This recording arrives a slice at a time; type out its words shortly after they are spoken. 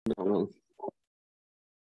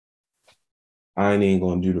I ain't even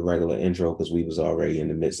gonna do the regular intro because we was already in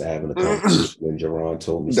the midst of having a conversation when Jerron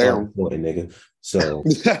told me start recording, nigga. So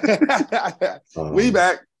we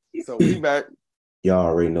back. So we back. Y'all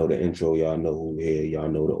already know the intro. Y'all know who here. Y'all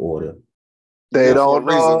know the order. They don't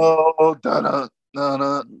know.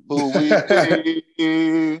 Who we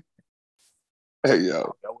be. Hey,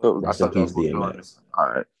 yo. Rest in peace, DMX. All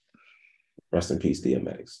right. Rest in peace,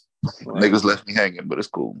 DMX. Niggas left me hanging, but it's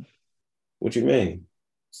cool. What you mean?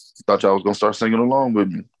 Thought y'all was gonna start singing along with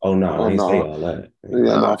me. Oh no, I ain't say all that. Yeah,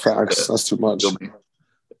 no, facts. That's too much. You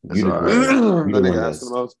the one that's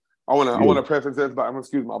the most. I want to preface this, but I'm gonna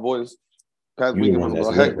excuse my voice. Past you the one that's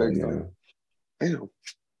lit right now. Damn.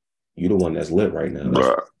 You the one that's lit right now.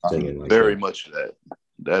 That's singing like very that. much that.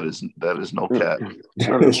 That is no cap.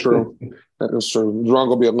 That is true. That is true. Drunk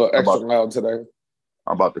gonna be a little extra loud today.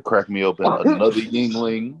 I'm about to crack me open another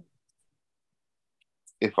Yingling.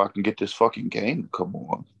 If I can get this fucking game, come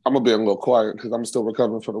on. I'm gonna be a little quiet because I'm still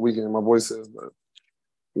recovering from the weekend. My voice is, but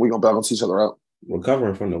we gonna balance each other out.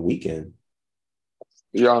 Recovering from the weekend.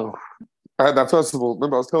 Yeah, I had that festival.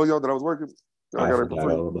 Remember, I was telling y'all that I was working. I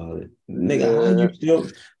forgot all about it, nigga. How you still,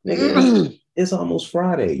 nigga? It's almost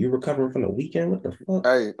Friday. You recovering from the weekend? What the fuck?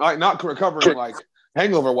 Hey, not recovering like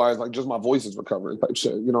hangover wise, like just my voice is recovering type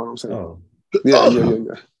shit. You know what I'm saying? Oh,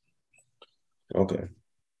 yeah. Okay.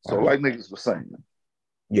 So like niggas were saying.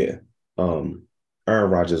 Yeah. Aaron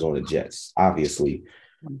Rodgers on the Jets. Obviously,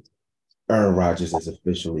 Aaron Rodgers is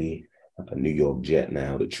officially a New York Jet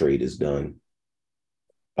now. The trade is done.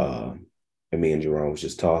 And me and Jerome was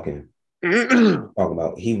just talking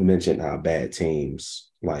about, he mentioned how bad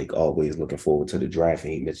teams like always looking forward to the draft,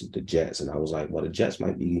 and he mentioned the Jets. And I was like, well, the Jets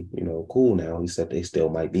might be, cool now. He said they still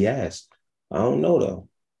might be ass. I don't know though.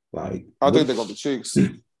 Like I think they're gonna be cheeks.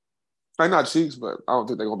 Not cheeks, but I don't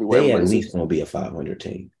think they're gonna be. They at least gonna be a 500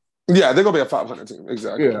 team. Yeah, they're gonna be a 500 team.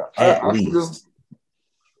 Exactly. Yeah, at least.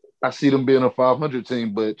 I see them being a 500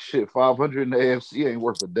 team, but shit, 500 in the AFC ain't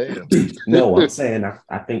worth a damn. No, I'm saying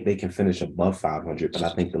I think they can finish above 500, but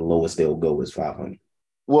I think the lowest they'll go is 500.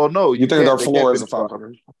 Well, no, you think their floor is a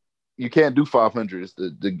 500? You can't do 500. It's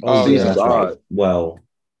the season's odd. Right. Well,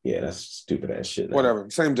 yeah, that's stupid ass shit. Now. Whatever,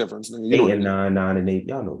 same difference. 8 and 9, 9 and 8.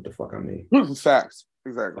 Y'all know what the fuck I mean. Facts,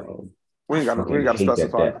 exactly. We ain't got to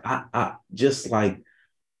specify. I just like,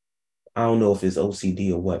 I don't know if it's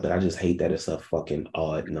OCD or what, but I just hate that it's a fucking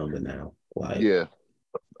odd number now. Like, yeah,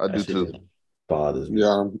 I do too. Bothers me.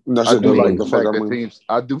 Yeah, I do like the fact that teams.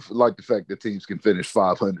 I do like the fact that teams can finish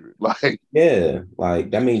 500. Like, yeah,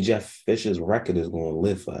 like that means Jeff Fisher's record is going to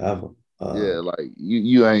live forever. Yeah, like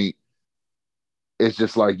you ain't. It's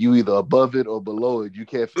just like you either above it or below it. You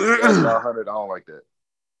can't finish 500. I don't like that,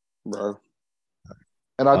 bro.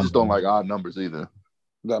 And I just don't like odd numbers either.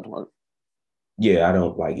 That part. Yeah, I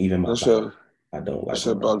don't like even my. I don't like. That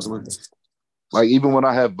shit bugs me. Like even when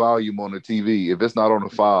I have volume on the TV, if it's not on a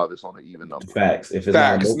 5, it's on an even number. Facts. If it's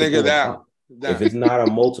if it's not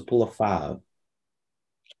a multiple of 5,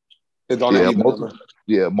 it's on an even number.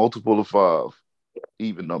 Yeah, multiple of 5,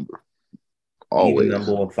 even number. Always. Even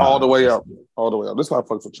number of 5. All the way up. All the way up. This is why I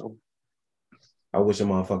fuck with you. I wish a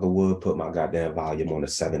motherfucker would put my goddamn volume on a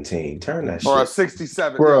 17. Turn that shit. Or a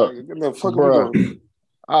 67. Bro. The fuck are we doing?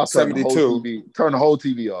 I'll 72. Turn the whole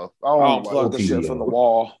TV off. I don't plug the shit from the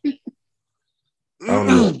wall. I don't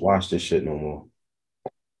even watch this shit no more.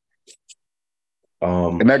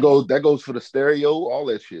 And that goes for the stereo, all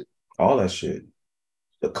that shit. All that shit.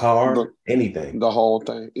 The car, anything. The whole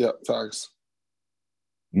thing. Yeah, facts.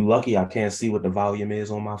 You lucky I can't see what the volume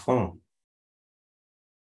is on my phone.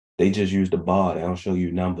 They just use the bar. They don't show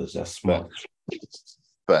you numbers. That's smart.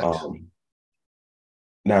 Facts.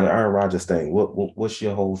 Now the Aaron Rodgers thing. What's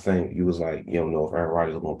your whole thing? You was like, you don't know if Aaron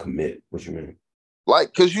Rodgers is gonna commit. What you mean?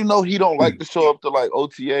 Like, cause he don't like to show up to like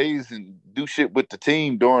OTAs and do shit with the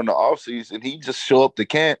team during the offseason. He just show up to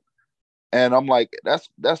camp. And I'm like,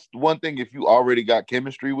 that's one thing if you already got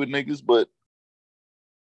chemistry with niggas, but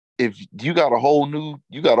if you got a whole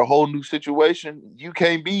new situation, you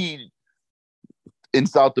can't be in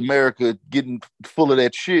South America getting full of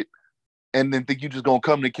that shit and then think you just gonna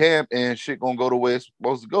come to camp and shit gonna go the way it's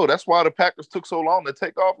supposed to go. That's why the Packers took so long to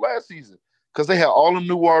take off last season. Because they had all them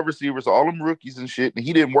new wide receivers, all them rookies and shit, and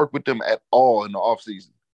he didn't work with them at all in the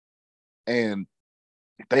offseason. And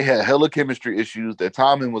they had hella chemistry issues. Their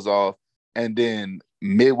timing was off. And then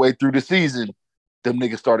midway through the season, them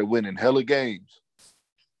niggas started winning hella games.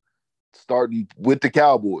 Starting with the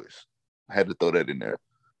Cowboys. I had to throw that in there.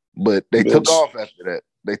 But they took off after that.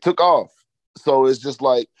 They took off. So it's just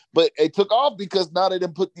like, but they took off because now they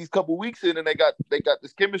didn't put these couple weeks in and they got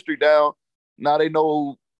this chemistry down. Now they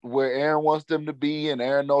know where Aaron wants them to be, and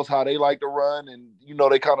Aaron knows how they like to run, and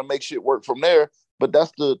they kind of make shit work from there. But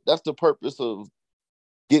that's the purpose of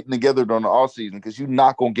getting together during the off season, because you're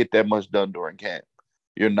not gonna get that much done during camp.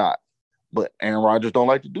 You're not. But Aaron Rodgers don't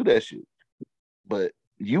like to do that shit. But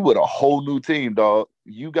you with a whole new team, dog.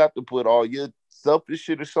 You got to put all your selfish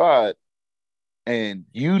shit aside, and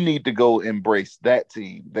you need to go embrace that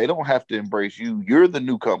team. They don't have to embrace you. You're the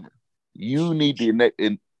newcomer. You need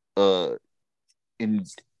to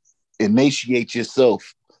initiate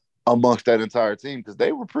yourself amongst that entire team, because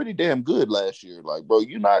they were pretty damn good last year. Like, bro,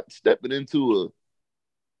 you're not stepping into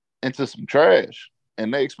some trash,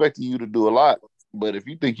 and they expecting you to do a lot. But if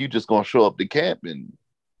you think you just gonna show up to camp and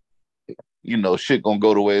shit gonna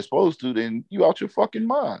go the way it's supposed to, then you out your fucking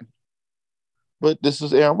mind. But this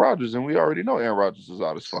is Aaron Rodgers, and we already know Aaron Rodgers is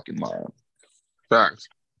out his fucking mind. Facts.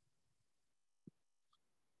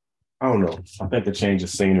 I don't know. I think a change of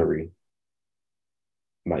scenery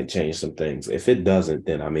might change some things. If it doesn't,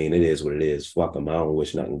 then I mean, it is what it is. Fuck him. I don't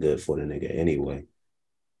wish nothing good for the nigga anyway.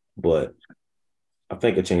 But I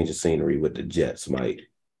think a change of scenery with the Jets might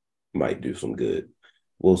do some good.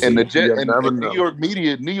 We'll see. And the Jet You and never New know. York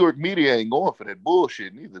media ain't going for that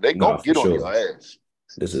bullshit neither. They Nah, gonna for get on sure. your ass.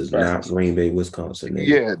 This is not Green Bay, Wisconsin, nigga.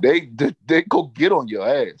 Yeah, they go get on your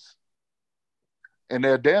ass. And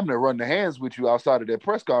they're damn near run the hands with you outside of their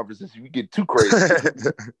press conferences if you get too crazy.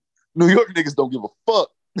 New York niggas don't give a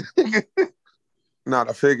fuck. Not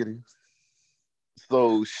a figured.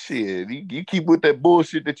 So shit, you keep with that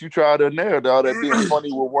bullshit that you tried in there, all that being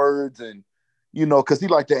funny with words, and because he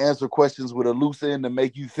like to answer questions with a loose end to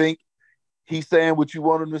make you think he's saying what you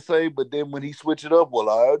want him to say, but then when he switch it up, well,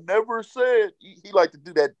 I never said. He like to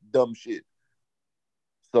do that dumb shit.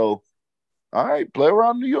 So, all right, play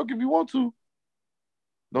around New York if you want to.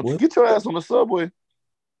 Don't you get your ass on the subway.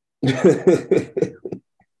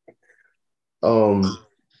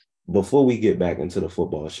 Before we get back into the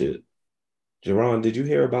football shit, Jerron, did you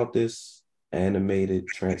hear about this animated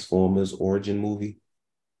Transformers origin movie?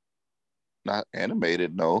 Not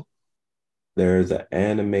animated, no. There's an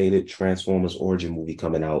animated Transformers origin movie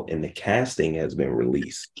coming out, and the casting has been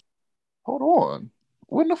released. Hold on.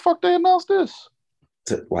 When the fuck they announced this?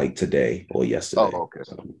 Like today or yesterday. Oh, okay.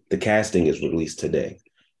 The casting is released today.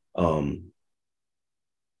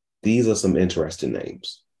 These are some interesting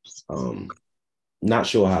names. Not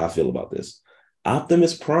sure how I feel about this.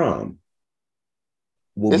 Optimus Prime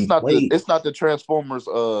will be played. It's not the Transformers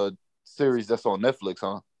series that's on Netflix,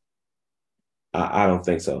 huh? I don't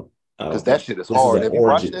think so. Because that shit is hard. Have you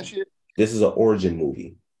watched that shit? This is an origin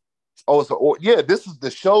movie. Oh, this is the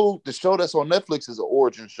show. The show that's on Netflix is an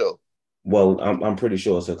origin show. Well, I'm pretty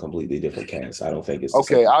sure it's a completely different cast. I don't think it's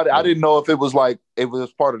okay. I didn't know if it was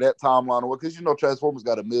part of that timeline, or because Transformers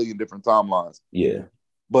got a million different timelines. Yeah,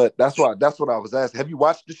 but that's what I was asking. Have you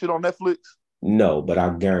watched the shit on Netflix? No, but I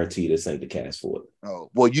guarantee this ain't the cast for it. Oh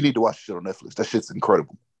well, you need to watch the shit on Netflix. That shit's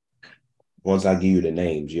incredible. Once I give you the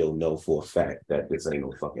names, you'll know for a fact that this ain't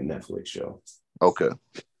no fucking Netflix show. Okay.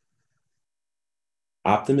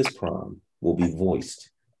 Optimus Prime will be voiced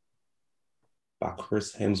by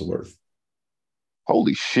Chris Hemsworth.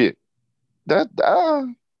 Holy shit! I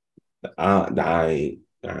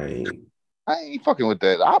ain't fucking with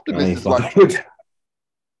that. Optimus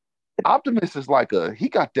is like he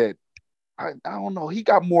got that. I don't know. He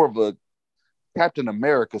got more of a Captain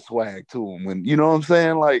America swag to him. When you know what I'm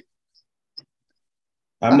saying, like.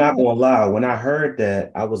 I'm not gonna lie. When I heard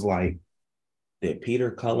that, I was like, "Did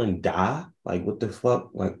Peter Cullen die? Like, what the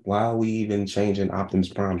fuck? Like, why are we even changing Optimus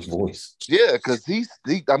Prime's voice?" Yeah, because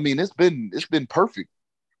I mean, it's been perfect.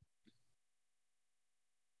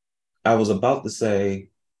 I was about to say,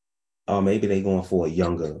 oh, maybe they going for a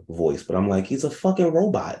younger voice, but I'm like, he's a fucking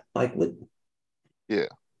robot. Like, what? Yeah.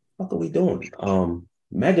 What are we doing?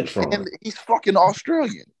 Megatron. And he's fucking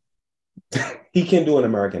Australian. He can do an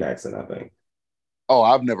American accent, I think. Oh,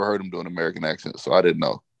 I've never heard him do an American accent, so I didn't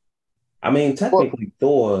know. I mean, technically,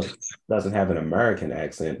 Thor doesn't have an American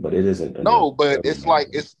accent, but it isn't. No, but it's like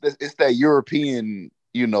it's that European,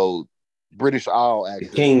 British Isle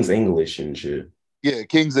accent. King's English and shit. Yeah,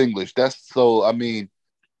 King's English. That's so. I mean,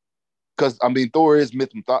 because Thor is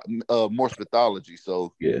Norse mythology,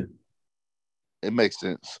 so yeah, it makes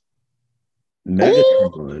sense.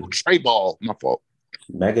 Megatron. Trey ball, my fault.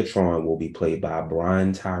 Megatron will be played by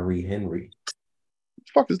Brian Tyree Henry. What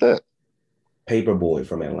the fuck is that? Paperboy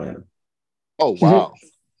from Atlanta. Oh wow.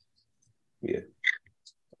 Yeah.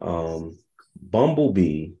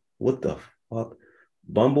 Bumblebee. What the fuck?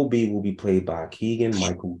 Bumblebee will be played by Keegan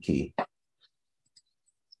Michael Key.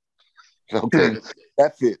 Okay,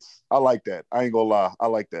 that fits. I like that. I ain't gonna lie. I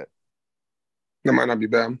like that. That might not be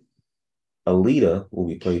bad. Alita will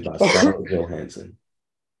be played by Scarlett Johansson.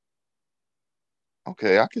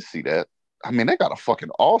 Okay, I can see that. I mean, they got a fucking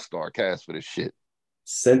all-star cast for this shit.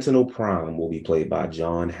 Sentinel Prime will be played by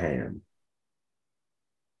John Hamm.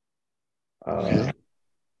 Okay.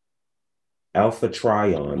 Alpha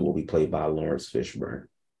Trion will be played by Lawrence Fishburne.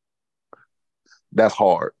 That's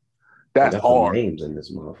hard. They That's got some hard. names in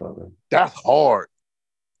this motherfucker. That's hard.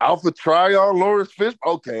 Alpha Trion, Lawrence Fish.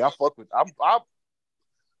 Okay, I fuck with.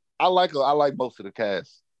 I like most of the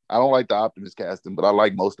cast. I don't like the Optimus casting, but I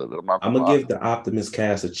like most of it. I'm not I'm gonna gonna lie. give the Optimus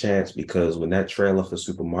cast a chance because when that trailer for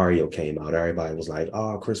Super Mario came out, everybody was like,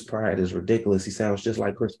 "Oh, Chris Pratt is ridiculous. He sounds just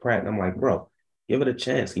like Chris Pratt." And I'm like, "Bro, give it a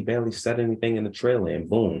chance. He barely said anything in the trailer, and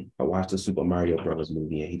boom, I watched the Super Mario Brothers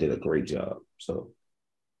movie, and he did a great job." So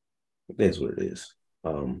it is what it is.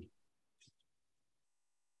 Um,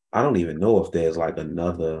 I don't even know if there's like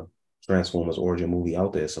another Transformers origin movie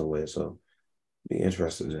out there somewhere. So be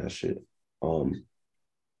interested in that shit. Um,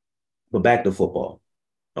 but back to football.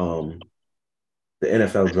 Um, the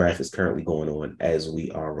NFL draft is currently going on as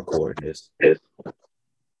we are recording this.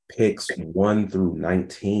 Picks 1 through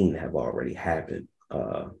 19 have already happened.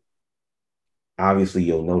 Obviously,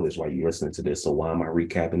 you'll notice while you're listening to this. So why am I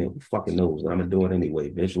recapping it? Who fucking knows? I'm gonna do it anyway,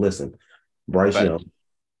 bitch. Listen, Bryce Fact. Young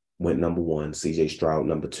went number 1, CJ Stroud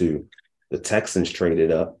number 2. The Texans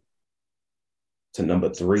traded up to number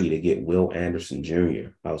 3 to get Will Anderson Jr.,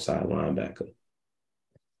 outside linebacker.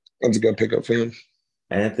 That's a good pickup for him.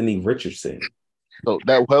 Anthony Richardson. So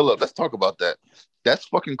let's talk about that. That's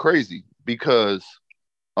fucking crazy because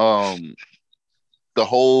um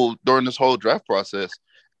during this whole draft process,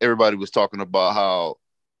 everybody was talking about how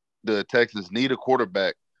the Texans need a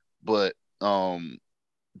quarterback, but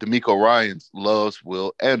D'Amico Ryans loves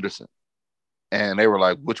Will Anderson. And they were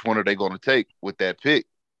like, which one are they going to take with that pick?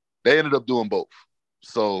 They ended up doing both.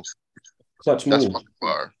 So Clutch that's move. fucking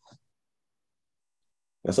fire.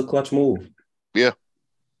 That's a clutch move. Yeah.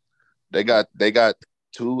 They got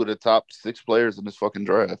 2 of the top 6 players in this fucking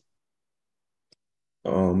draft.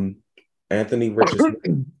 Anthony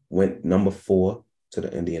Richardson went number 4 to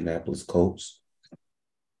the Indianapolis Colts.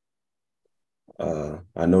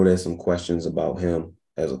 I know there's some questions about him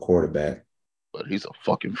as a quarterback. But he's a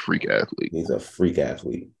fucking freak athlete. He's a freak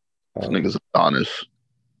athlete. This nigga's honest.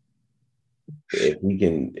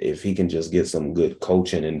 If he can just get some good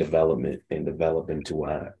coaching and development and develop into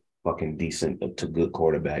a fucking decent to good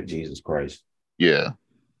quarterback, Jesus Christ. Yeah.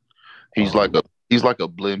 He's Um, like a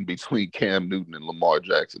blend between Cam Newton and Lamar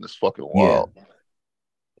Jackson. It's fucking yeah, wild.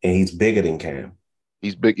 and he's bigger than Cam.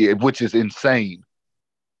 He's big, which is insane.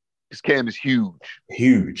 Because Cam is huge.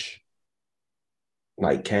 Huge.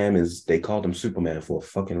 Like Cam is, they called him Superman for a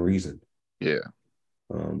fucking reason. Yeah.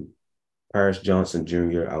 Paris Johnson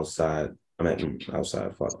Jr. outside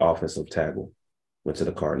offensive tackle, went to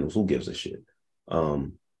the Cardinals. Who gives a shit?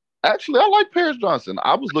 Actually, I like Paris Johnson.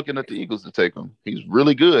 I was looking at the Eagles to take him. He's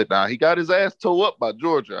really good. Now, he got his ass towed up by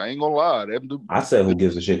Georgia. I ain't going to lie. I said who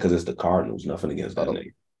gives a shit because it's the Cardinals. Nothing against that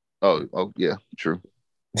name. Oh, yeah, true.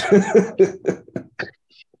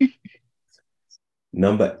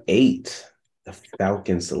 Number 8, the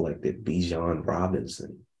Falcons selected Bijan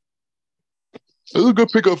Robinson. It was a good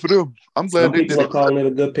pickup for them. I'm glad Some they people did are calling it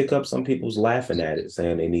a good pickup. Some people's laughing at it,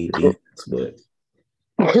 saying they need defense, but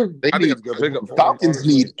I think it's a good pickup for him, Falcons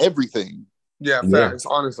honestly. need everything. Yeah, Yeah. facts,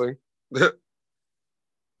 honestly. that's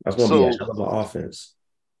going to be a hell of an offense.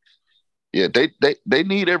 Yeah, they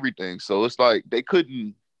need everything. So it's like they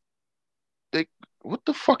couldn't. What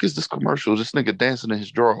the fuck is this commercial? This nigga dancing in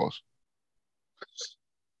his drawers.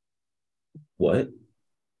 What?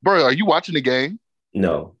 Bro, are you watching the game?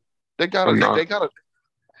 No. They got a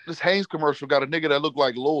this Haynes commercial got a nigga that looked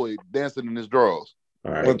like Lloyd dancing in his drawers.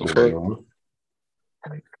 All right. What the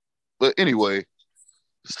fuck? But anyway,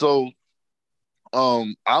 so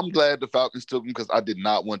I'm glad the Falcons took him because I did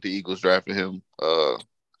not want the Eagles drafting him.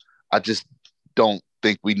 I just don't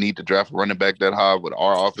think we need to draft a running back that high with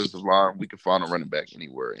our offensive line. We can find a running back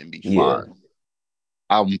anywhere and be fine.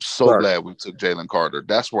 I'm so glad we took Jalen Carter.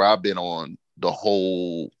 That's where I've been on the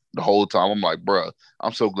whole time. I'm like, bro,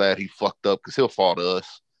 I'm so glad he fucked up because he'll fall to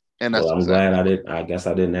us. And that's glad I didn't. I guess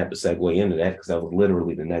I didn't have to segue into that because that was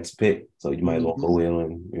literally the next pick. So you might as well go in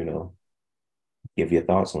and give your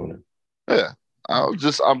thoughts on it. Yeah,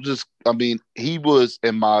 I mean, he was,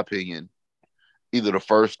 in my opinion, either the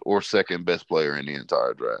first or second best player in the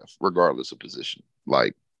entire draft, regardless of position.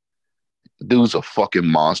 Like, dude's a fucking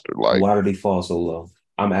monster. Like, why did he fall so low?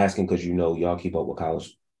 I'm asking because y'all keep up with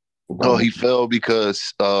college football. Oh, he fell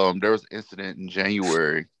because there was an incident in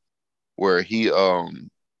January where he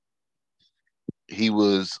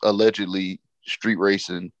was allegedly street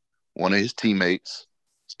racing one of his teammates.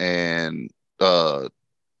 and the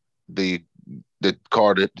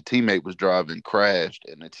car that the teammate was driving crashed,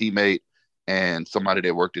 and the teammate and somebody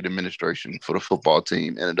that worked at administration for the football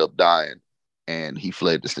team ended up dying, and he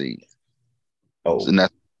fled the scene. Oh,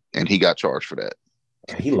 And he got charged for that.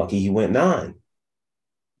 he lucky he went 9.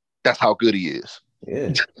 That's how good he is.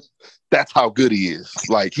 Yeah. That's how good he is.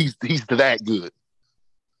 Like he's that good.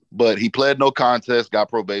 But he pled no contest, got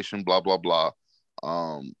probation, blah blah blah.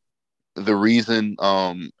 The reason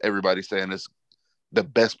everybody's saying is the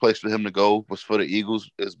best place for him to go was for the Eagles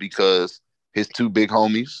is because his two big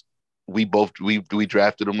homies, we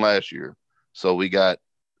drafted them last year. So we got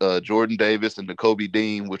Jordan Davis and Nakobe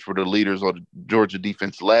Dean, which were the leaders of the Georgia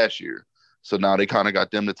defense last year. So now they kind of got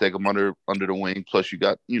them to take them under the wing. Plus you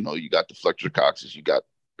got the Fletcher Coxes, you got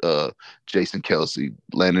Jason Kelsey,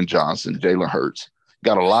 Landon Johnson, Jalen Hurts.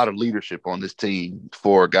 Got a lot of leadership on this team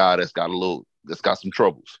for a guy that's got some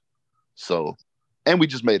troubles. So, and we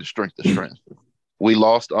just made it strength to strength. We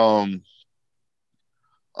lost I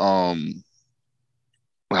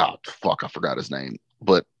forgot his name.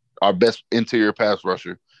 But our best interior pass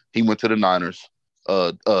rusher, he went to the Niners.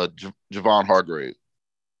 Javon Hargrave.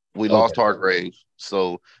 We lost Hargrave,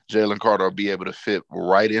 so Jalen Carter will be able to fit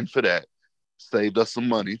right in for that. Saved us some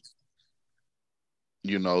money.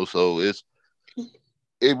 So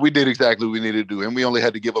we did exactly what we needed to do. And we only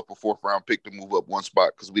had to give up a 4th round pick to move up one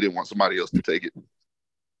spot because we didn't want somebody else to take it.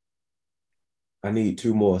 I need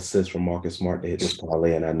 2 more assists from Marcus Smart to hit this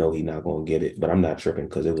parlay, and I know he's not going to get it, but I'm not tripping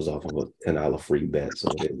because it was off of a $10 free bet, so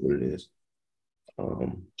it is what it is.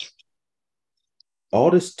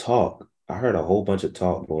 All this talk, I heard a whole bunch of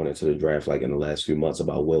talk going into the draft like in the last few months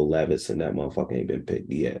about Will Levis, and that motherfucker ain't been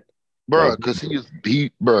picked yet. Bruh, because the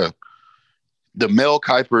Mel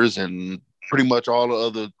Kipers and pretty much all the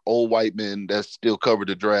other old white men that still covered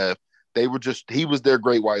the draft, he was their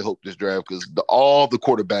great white hope this draft because all the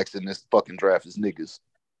quarterbacks in this fucking draft is niggas.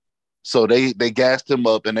 So they gassed him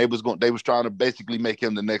up, and they was trying to basically make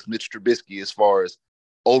him the next Mitch Trubisky as far as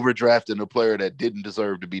overdrafting a player that didn't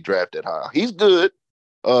deserve to be drafted high. He's good.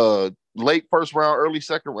 Late 1st round, early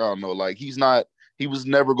 2nd round though. Like he was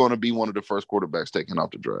never going to be one of the first quarterbacks taken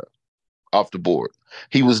off the board.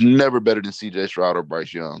 He was never better than CJ Stroud or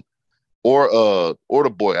Bryce Young or the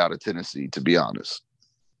boy out of Tennessee, to be honest.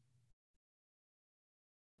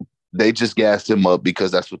 They just gassed him up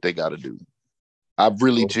because that's what they got to do. I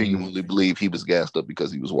really genuinely believe he was gassed up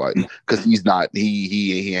because he was white. Because he's not.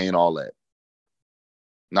 He ain't all that.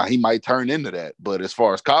 Now he might turn into that, but as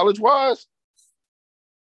far as college wise,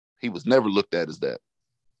 he was never looked at as that.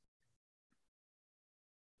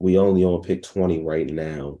 We only on pick 20 right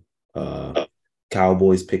now.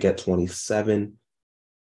 Cowboys pick at 27.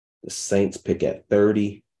 The Saints pick at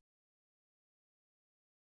 30.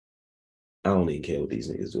 I don't even care what these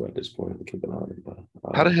niggas do at this point. I'm keeping on it.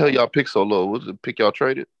 How the hell y'all pick so low? Was it pick y'all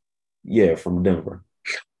traded? Yeah, from Denver.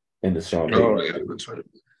 And the Sean Payton.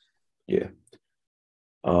 Yeah.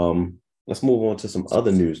 Let's move on to some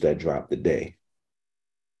other news that dropped today.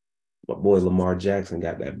 My boy Lamar Jackson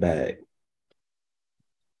got that bag.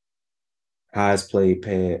 Highest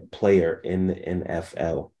player in the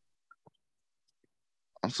NFL.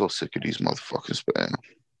 I'm so sick of these motherfuckers, man.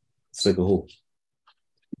 Sick of who?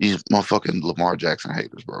 These motherfucking Lamar Jackson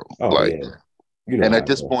haters, bro. Oh, yeah. And at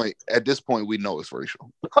this point, we know it's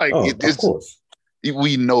racial. Like, of course.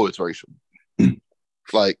 We know it's racial.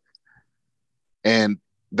 Like, and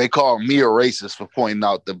they call me a racist for pointing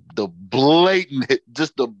out the blatant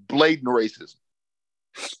racism.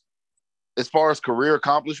 As far as career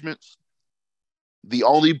accomplishments, the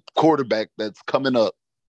only quarterback that's coming up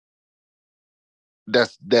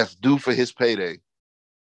that's due for his payday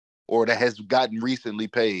or that has gotten recently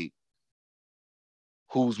paid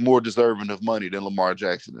who's more deserving of money than Lamar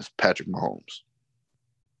Jackson is Patrick Mahomes.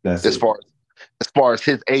 That's as far as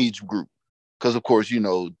his age group. Because of course,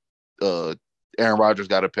 Aaron Rodgers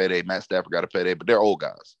got a payday, Matt Stafford got a payday, but they're old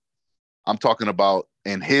guys. I'm talking about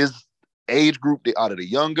in his age group, out of the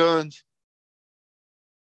young guns.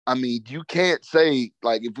 I mean, you can't say,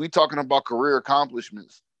 like, if we're talking about career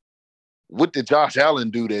accomplishments, what did Josh Allen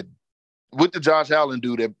do that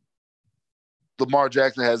Lamar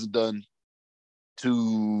Jackson hasn't done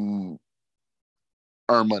to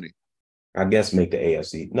earn money? I guess make the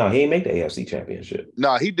AFC. No, he ain't make the AFC championship.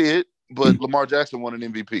 No, he did, but Lamar Jackson won an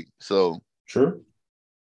MVP. So true.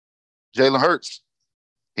 Jalen Hurts,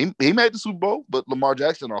 he made the Super Bowl, but Lamar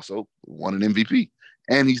Jackson also won an MVP.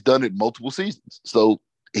 And he's done it multiple seasons. So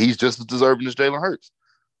he's just as deserving as Jalen Hurts.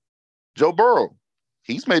 Joe Burrow,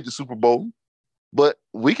 he's made the Super Bowl, but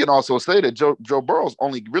we can also say that Joe Burrow's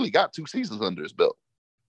only really got 2 seasons under his belt.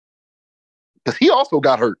 Because he also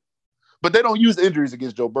got hurt. But they don't use injuries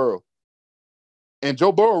against Joe Burrow. And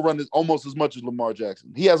Joe Burrow runs almost as much as Lamar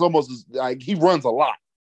Jackson. He has almost as he runs a lot.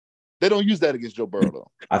 They don't use that against Joe Burrow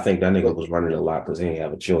though. I think that nigga was running a lot because he didn't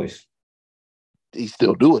have a choice. He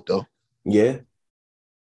still do it though. Yeah.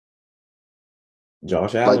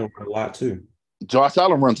 Josh Allen run a lot too. Josh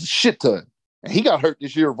Allen runs a shit ton. And he got hurt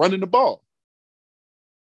this year running the ball.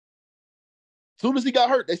 As soon as he got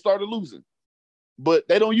hurt, they started losing. But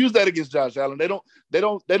they don't use that against Josh Allen. They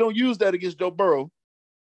don't use that against Joe Burrow.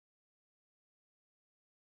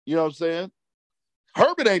 You know what I'm saying?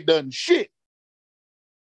 Herbert ain't done shit.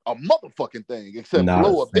 A motherfucking thing except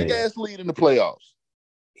blow a big ass lead in the playoffs.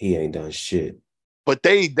 He ain't done shit. But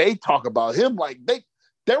they talk about him like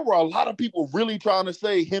there were a lot of people really trying to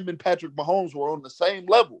say him and Patrick Mahomes were on the same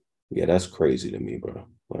level. Yeah, that's crazy to me, bro.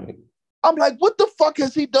 Like, I'm like, what the fuck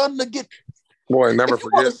has he done to get? Boy, never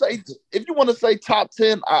forget. If you want to say top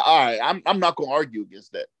 10, I'm not gonna argue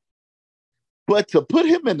against that. But to put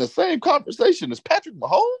him in the same conversation as Patrick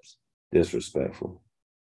Mahomes, disrespectful.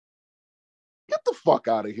 Get the fuck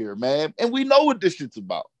out of here, man. And we know what this shit's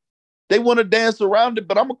about. They want to dance around it,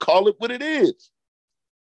 but I'm gonna call it what it is.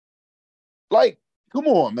 Like, come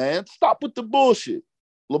on, man. Stop with the bullshit.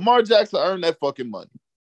 Lamar Jackson earned that fucking money.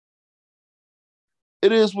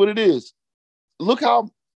 It is what it is. Look how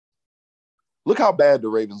bad the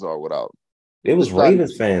Ravens are without him. It was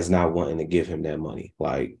Ravens fans not wanting to give him that money.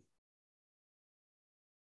 Like,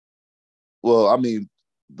 well, I mean,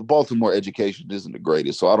 the Baltimore education isn't the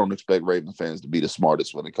greatest, so I don't expect Ravens fans to be the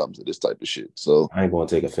smartest when it comes to this type of shit. So I ain't gonna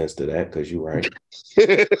take offense to that because you're right.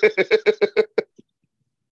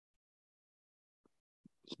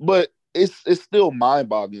 But it's still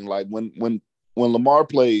mind-boggling. Like when Lamar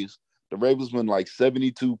plays, the Ravens win like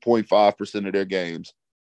 72.5% of their games.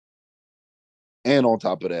 And on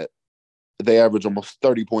top of that, they average almost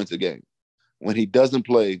 30 points a game. When he doesn't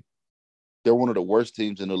play, they're one of the worst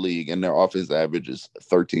teams in the league, and their offense averages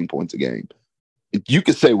 13 points a game. You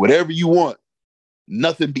can say whatever you want.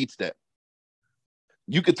 Nothing beats that.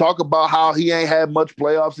 You could talk about how he ain't had much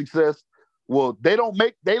playoff success. Well, they don't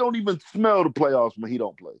even smell the playoffs when he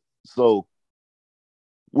don't play. So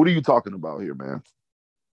what are you talking about here, man?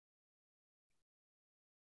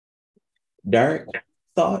 Derek,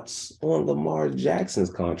 thoughts on Lamar Jackson's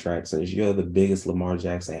contract since you're the biggest Lamar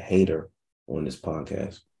Jackson hater on this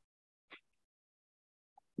podcast?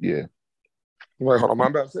 Yeah. Wait, hold on. My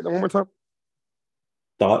bad. Say that one more time.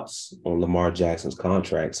 Thoughts on Lamar Jackson's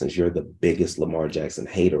contract since you're the biggest Lamar Jackson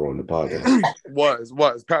hater on the podcast?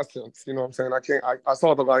 was past tense. You know what I'm saying? I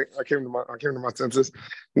saw the light. I came to my senses.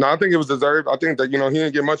 No, I think it was deserved. I think that, he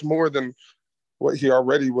didn't get much more than what he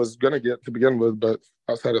already was gonna get to begin with, but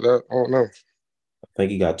outside of that, I don't know. I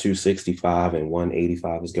think he got 265 and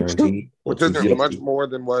 185 is guaranteed. Which isn't much more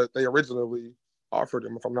than what they originally offered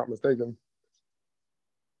him, if I'm not mistaken.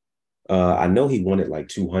 I know he wanted like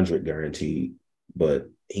 200 guaranteed, but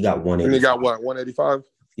he got 185. And he got what, 185?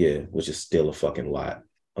 Yeah, which is still a fucking lot.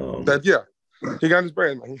 He got his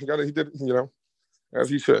brand, man. He did, as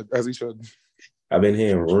he should. I've been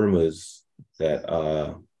hearing rumors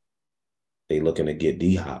that they looking to get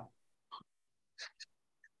D-Hop.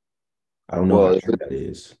 I don't know how true that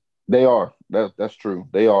is. They are. That's true.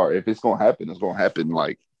 They are. If it's gonna happen, it's gonna happen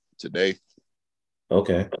like today.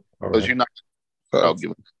 Okay. Because you're not without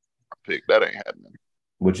giving a pick. That ain't happening.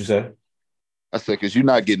 What'd you say? I said because you're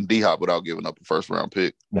not getting D-Hop without giving up a first round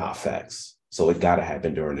pick. Nah, facts. So it gotta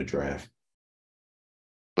happen during the draft.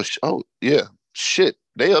 But yeah, shit.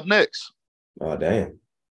 They up next. Oh damn.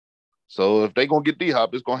 So if they gonna get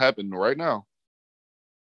D-Hop, it's gonna happen right now.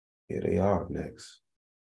 Yeah, they are up next.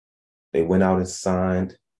 They went out and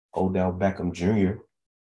signed Odell Beckham Jr.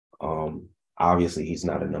 Obviously, he's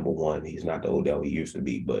not a number one. He's not the Odell he used to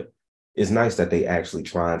be, but it's nice that they actually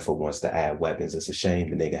trying for once to add weapons. It's a shame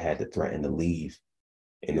the nigga had to threaten to leave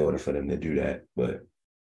in order for them to do that. But,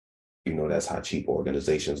 that's how cheap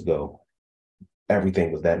organizations go.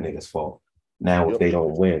 Everything was that nigga's fault. Now, if they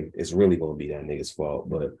don't win, it's really going to be that nigga's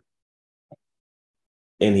fault.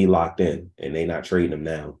 And he locked in, and they not trading him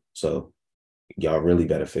now. So, y'all really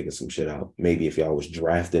better figure some shit out. Maybe if y'all was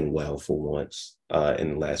drafting well for once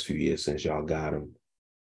in the last few years since y'all got him,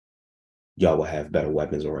 y'all will have better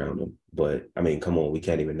weapons around him. But, I mean, come on, we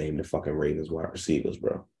can't even name the fucking Ravens wide receivers,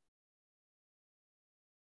 bro.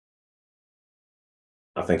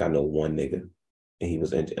 I think I know one nigga, and he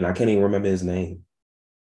was and I can't even remember his name.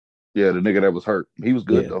 Yeah, the nigga that was hurt. He was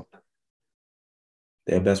good, though.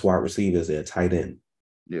 Their best wide receiver is their tight end.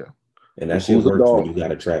 Yeah. And that shit works when you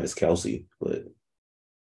got a Travis Kelce, but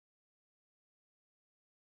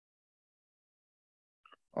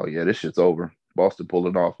oh yeah, this shit's over. Boston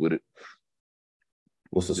pulling off with it.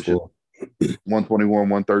 What's the score? 121,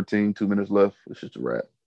 113, 2 minutes left. It's just a wrap.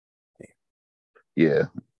 Yeah.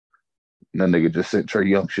 And that nigga just sent Trey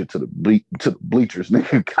Young shit to the bleachers,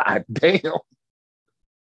 nigga. God damn.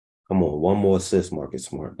 Come on, one more assist, Marcus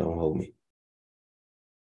Smart. Don't hold me.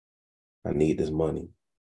 I need this money.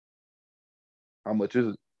 How much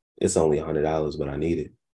is it? It's only $100, but I need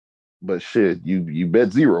it. But shit, you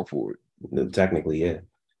bet zero for it. Technically, yeah.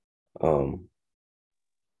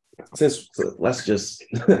 Since let's just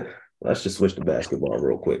let's just switch to basketball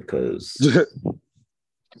real quick because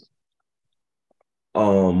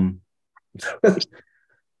the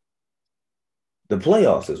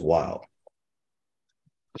playoffs is wild.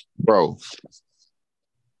 Bro.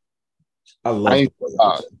 I love the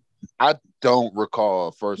playoffs. I don't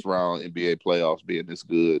recall first round NBA playoffs being this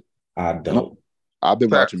good. I don't. I've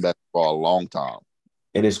been watching basketball a long time.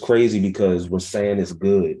 And it's crazy because we're saying it's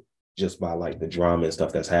good just by like the drama and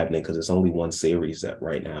stuff that's happening because it's only one series that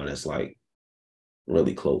right now that's like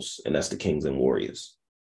really close, and that's the Kings and Warriors.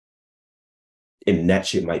 And that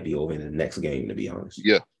shit might be over in the next game, to be honest.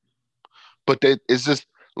 Yeah. But it's just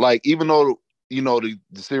like, even though, you know, the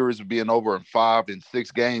series of being over in 5 and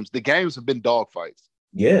 6 games, the games have been dogfights.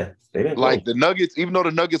 Yeah. They didn't like the Nuggets, even though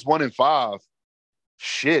the Nuggets won in 5,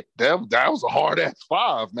 shit, that was a hard ass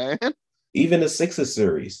 5, man. Even the Sixers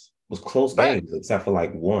series was close games, except for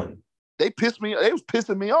like one. They was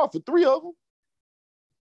pissing me off for 3 of them.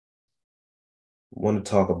 I want to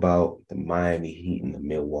talk about the Miami Heat and the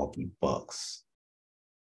Milwaukee Bucks.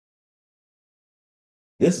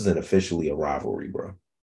 This isn't officially a rivalry, bro.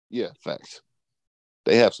 Yeah, facts.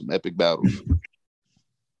 They have some epic battles.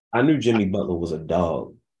 I knew Jimmy Butler was a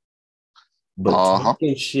dog, but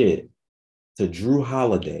talking shit to Drew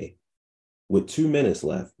Holiday with 2 minutes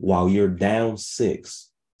left while you're down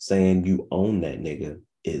 6, saying you own that nigga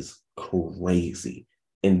is crazy.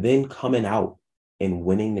 And then coming out and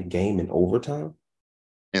winning the game in overtime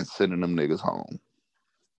and sending them niggas home.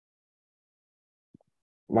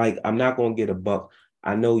 Like, I'm not going to get a buck.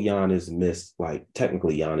 I know Giannis missed,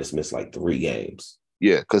 technically Giannis missed 3 games.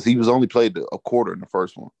 Yeah, because he was only played a quarter in the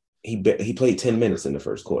first one. He played 10 minutes in the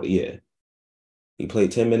first quarter, yeah. He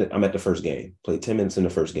played 10 minutes. I'm at the first game. Played 10 minutes in the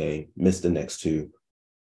first game, missed the next 2.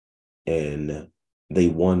 And they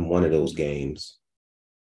won one of those games.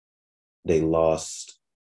 They lost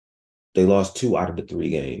 2 out of the 3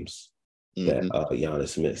 games that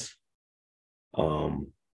Giannis missed.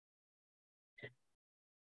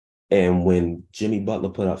 And when Jimmy Butler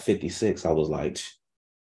put up 56, I was like, it's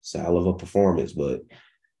a hell of a performance, but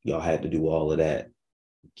y'all had to do all of that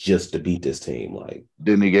just to beat this team.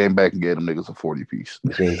 Then he came back and gave them niggas a 40 piece.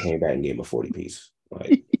 Then came back and gave him a 40 piece.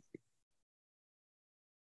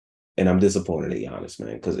 And I'm disappointed at Giannis,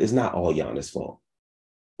 man, because it's not all Giannis' fault.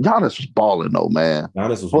 Giannis was balling though, man.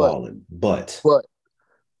 Giannis was balling, but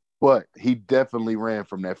he definitely ran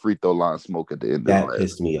from that free throw line smoke at the end. That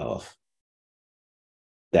pissed me off.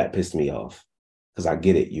 That pissed me off because I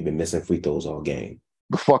get it. You've been missing free throws all game.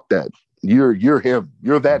 But fuck that. You're him.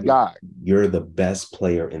 You're that guy. You're the best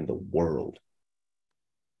player in the world.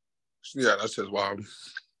 Yeah, that's just wild.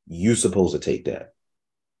 You supposed to take that.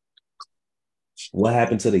 What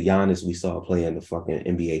happened to the Giannis we saw play in the fucking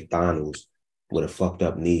NBA Finals with a fucked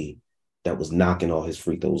up knee that was knocking all his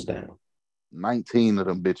free throws down? 19 of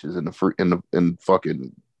them bitches in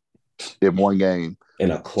one game.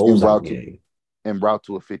 In a closeout game. En route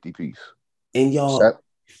to a 50 piece. And y'all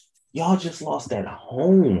just lost at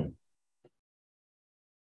home.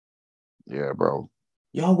 Yeah, bro.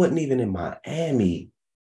 Y'all wasn't even in Miami.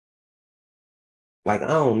 I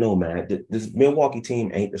don't know, man. This Milwaukee team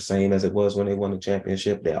ain't the same as it was when they won the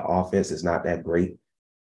championship. Their offense is not that great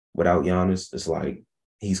without Giannis. It's like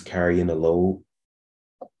he's carrying the load.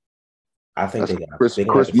 I think they got Chris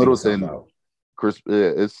Middleton.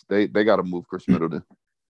 They got to move Chris Middleton.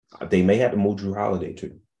 They may have to move Drew Holiday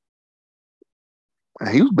too.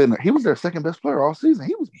 He was their second best player all season.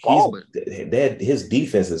 He was balling. His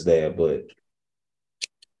defense is there, but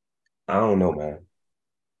I don't know, man.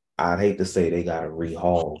 I'd hate to say they got to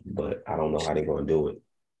rehaul, but I don't know how they're going to do it.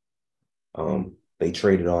 They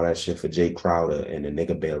traded all that shit for Jay Crowder, and the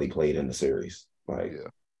nigga barely played in the series.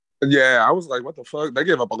 Yeah, I was like, what the fuck? They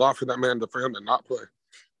gave up a lot for that man for him to not play.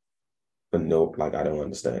 But no, I don't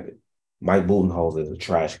understand it. Mike Budenholzer is a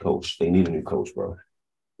trash coach. They need a new coach, bro.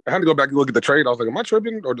 I had to go back and look at the trade. I was like, am I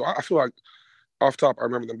tripping? Or I feel like off top, I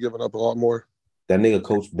remember them giving up a lot more. That nigga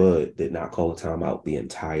Coach Bud did not call a timeout the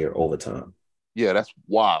entire overtime. Yeah, that's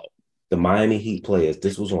wild. The Miami Heat players,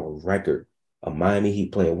 this was on record. A Miami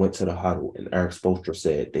Heat player went to the huddle, and Eric Spoelstra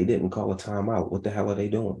said, they didn't call a timeout. What the hell are they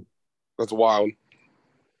doing? That's wild.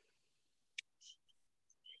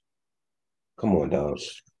 Come on, dog.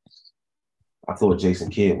 I thought Jason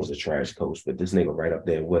Kidd was a trash coach, but this nigga right up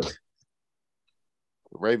there with him.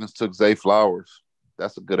 The Ravens took Zay Flowers.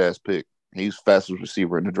 That's a good ass pick. He's fastest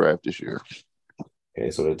receiver in the draft this year.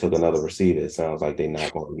 Okay, so they took another receiver. It sounds like they're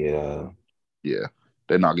not going to get Yeah,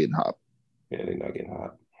 they're not getting hot. Yeah, they're not getting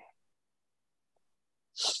hot.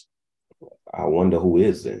 I wonder who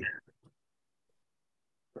is then.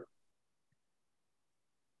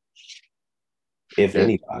 If Yeah,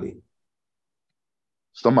 anybody.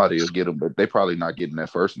 somebody will get them, but they probably not getting that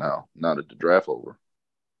first now. Now that the draft over.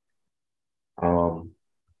 Um,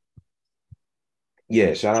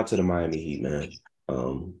 yeah, shout out to the Miami Heat, man.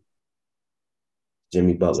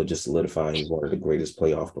 Jimmy Butler just solidifying he's one of the greatest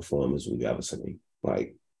playoff performers we've ever seen.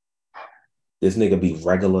 Like, this nigga be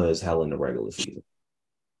regular as hell in the regular season.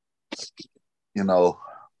 You know,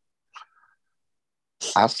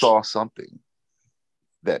 I saw something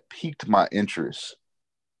that piqued my interest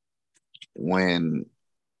when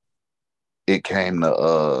it came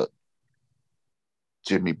to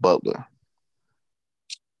Jimmy Butler.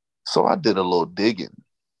 So I did a little digging.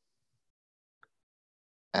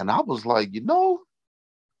 And I was like,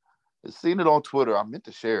 I seen it on Twitter. I meant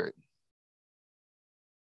to share it.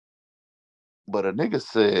 But a nigga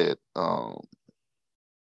said,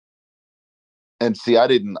 and see, I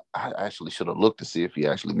actually should have looked to see if he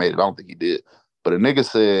actually made it. I don't think he did. But a nigga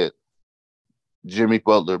said Jimmy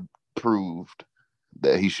Butler proved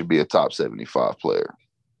that he should be a top 75 player.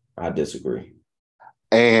 I disagree.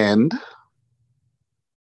 And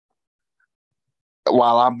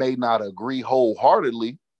while I may not agree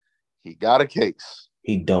wholeheartedly, he got a case.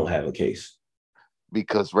 He don't have a case.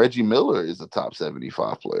 Because Reggie Miller is a top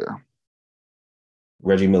 75 player.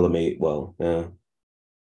 Reggie Miller made,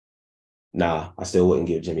 nah, I still wouldn't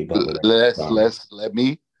give Jimmy Butler that.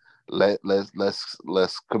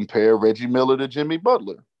 Let's compare Reggie Miller to Jimmy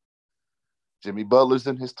Butler. Jimmy Butler's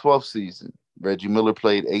in his 12th season. Reggie Miller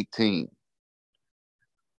played 18.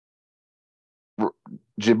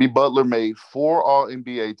 Jimmy Butler made 4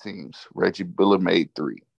 All-NBA teams. Reggie Miller made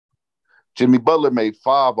 3. Jimmy Butler made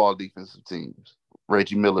 5 All-Defensive teams.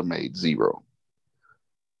 Reggie Miller made 0.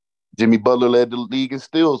 Jimmy Butler led the league in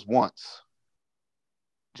steals once.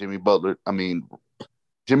 Jimmy Butler led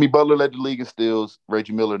the league in steals.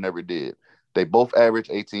 Reggie Miller never did. They both average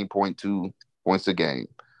 18.2 points a game.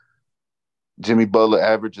 Jimmy Butler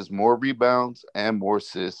averages more rebounds and more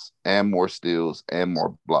assists and more steals and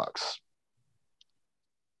more blocks.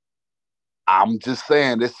 I'm just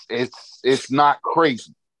saying it's not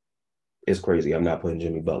crazy. It's crazy. I'm not putting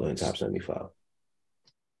Jimmy Butler in top 75.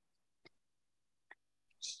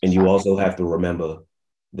 And you also have to remember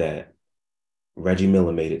that Reggie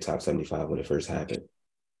Miller made it top 75 when it first happened.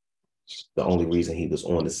 The only reason he was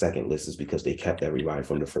on the second list is because they kept everybody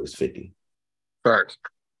from the first 50. Facts.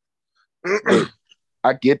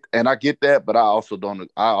 I get that, but I also don't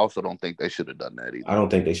think they should have done that either. I don't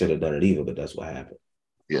think they should have done it either, but that's what happened.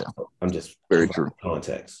 Yeah. I'm just very true.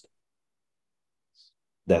 Context.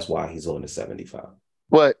 That's why he's on the 75.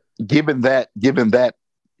 But given that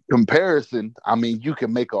comparison, I mean, you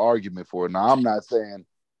can make an argument for it. Now, I'm not saying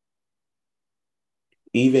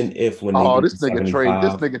even if when this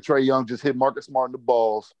nigga Trey Young just hit Marcus Smart in the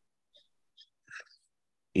balls.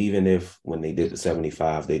 Even if when they did the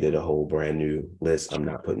 75, they did a whole brand new list, I'm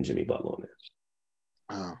not putting Jimmy Butler on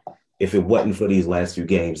there. If it wasn't for these last few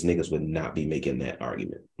games, niggas would not be making that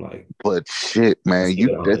argument. But shit, man,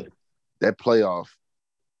 that playoff,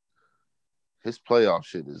 his playoff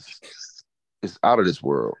shit is out of this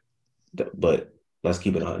world. But let's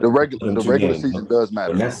keep it 100. The regular season does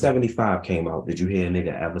matter. When that 75 came out, did you hear a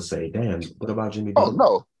nigga ever say, "Damn, what about Jimmy Butler?"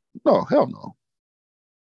 Oh no, hell no.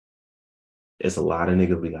 It's a lot of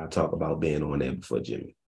niggas we gotta talk about being on there before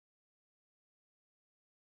Jimmy.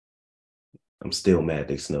 I'm still mad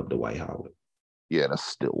they snubbed Dwight Howard. Yeah, that's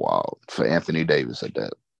still wild for Anthony Davis at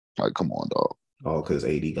that. Like, come on, dog. All because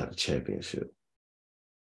AD got a championship.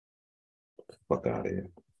 Fuck out of here.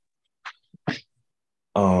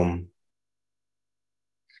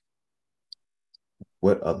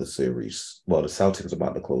 What other series? Well, the Celtics are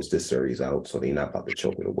about to close this series out, so they're not about to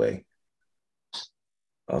choke it away.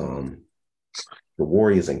 The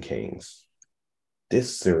Warriors and Kings.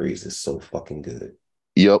 This series is so fucking good.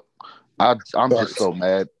 Yep. I'm just so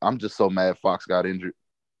mad. I'm just so mad Fox got injured.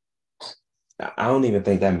 I don't even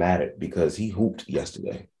think that mattered because he hooped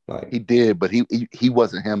yesterday. He did, but he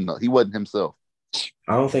wasn't him though. He wasn't himself.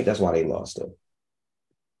 I don't think that's why they lost though.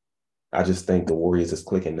 I just think the Warriors is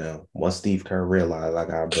clicking now. Once Steve Kerr realized I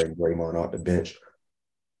gotta bring Draymond off the bench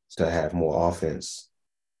to have more offense,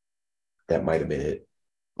 that might have been it.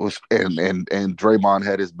 And Draymond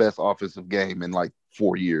had his best offensive game in like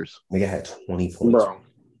 4 years. Nigga had 20 points. Bro.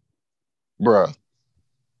 Bruh.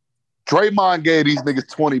 Draymond gave these niggas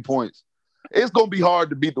 20 points. It's gonna be hard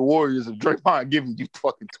to beat the Warriors if Draymond giving you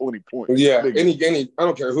fucking 20 points. Yeah, any. I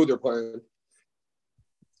don't care who they're playing.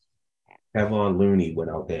 Kevon Looney went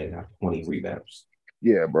out there and got 20 rebounds.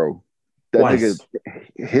 Yeah, bro. That Twice. nigga,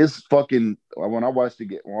 his fucking when I watched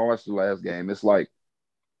the last game, it's like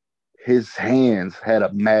his hands had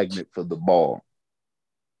a magnet for the ball.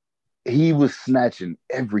 He was snatching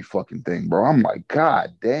every fucking thing, bro. I'm like,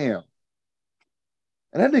 God damn.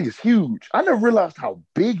 And that nigga's huge. I never realized how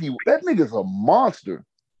big he was. That nigga's a monster.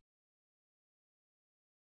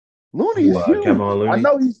 Looney is huge. Kevon Looney? I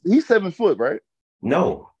know he's 7 foot, right?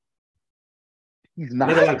 No. He's not.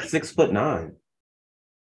 Nigga like 6'9".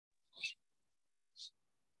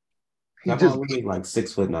 Kevon Looney like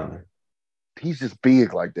 6'9". He's just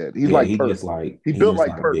big like that. He's like he built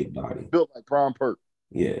like Perk. big body. Built like Prime Perk.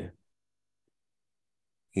 Yeah.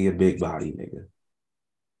 He a big body nigga.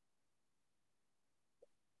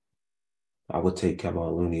 I would take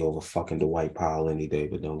Kevon Looney over fucking Dwight Powell any day,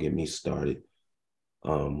 but don't get me started.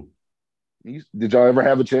 Did y'all ever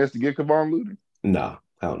have a chance to get Kevon Looney? Nah,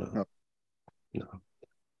 hell no.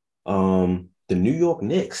 No. The New York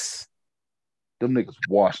Knicks. Them niggas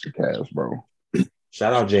washed the Cavs, bro.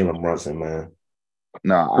 Shout out Jalen Brunson, man.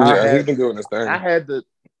 Nah, he's been doing this thing. I had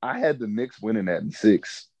the Knicks winning that in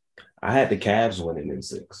 6. I had the Cavs winning in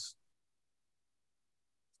 6.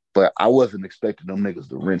 But I wasn't expecting them niggas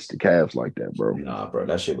to rinse the Cavs like that, bro. Nah, bro,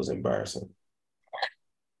 that shit was embarrassing.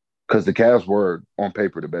 Because the Cavs were, on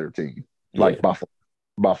paper, the better team. Like, by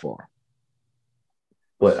far.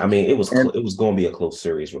 But, I mean, it was going to be a close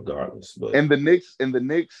series regardless. But And the Knicks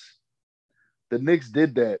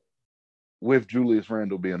did that with Julius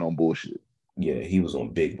Randle being on bullshit. Yeah, he was on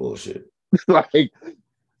big bullshit. like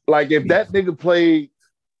if that nigga played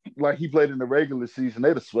like he played in the regular season,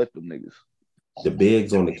 they'd have swept them niggas. The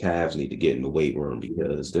bigs on the Cavs need to get in the weight room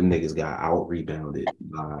because them niggas got out rebounded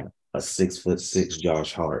by a 6'6"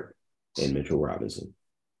 Josh Hart and Mitchell Robinson.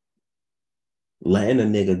 Letting a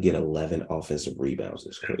nigga get 11 offensive rebounds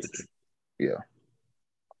is crazy. Yeah.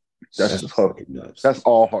 That's just fucking nuts. That's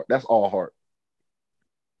all Hart.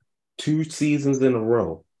 2 seasons in a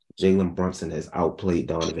row, Jalen Brunson has outplayed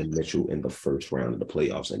Donovan Mitchell in the first round of the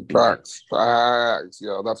playoffs. And Facts.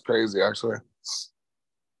 Yo, that's crazy, actually.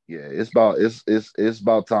 Yeah, it's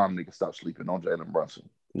about time niggas stop sleeping on Jalen Brunson.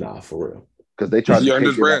 Nah, for real. Because they tried to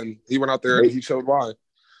kick it. He went out there and he showed why.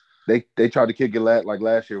 They tried to kick it like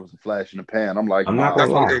last year was a flash in the pan. I'm like, I'm not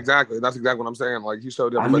gonna lie. Exactly. That's exactly what I'm saying. Like, he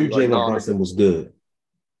showed everybody. I knew Jalen Brunson was good.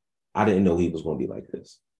 I didn't know he was going to be like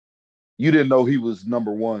this. You didn't know he was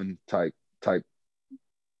number one type.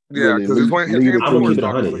 Yeah, because I'm gonna keep it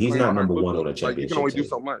 100. He's not number one on a championship. Like, you can only do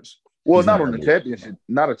so much. Well, not on the championship,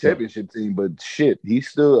 not a championship team, but shit, he's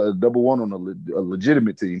still a number one on a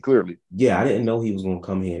legitimate team. Clearly, yeah, I didn't know he was going to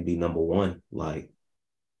come here and be number one. Like,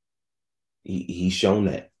 he's shown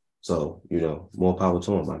that. So, more power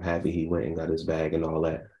to him. I'm happy he went and got his bag and all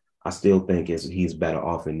that. I still think he's better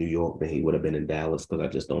off in New York than he would have been in Dallas because I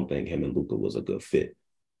just don't think him and Luka was a good fit.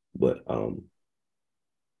 But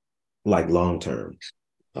like long term,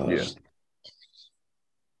 yeah,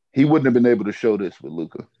 he wouldn't have been able to show this with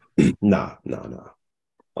Luka. Nah.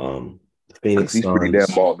 Phoenix Suns, pretty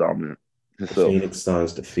damn ball dominant. Phoenix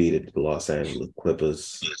Suns defeated the Los Angeles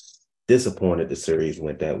Clippers. Disappointed the series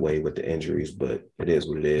went that way with the injuries, but it is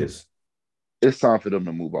what it is. It's time for them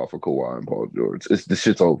to move off of Kawhi and Paul George. The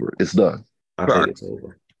shit's over. It's done. I think it's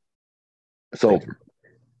over. It's over.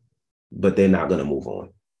 But they're not gonna move on.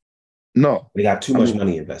 No. They got too much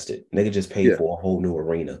money invested. Nigga just paid for a whole new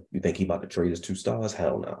arena. You think he about to trade his 2 stars?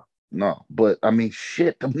 Hell no. No, but I mean,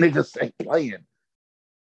 shit, them niggas ain't playing.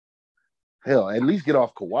 Hell, at least get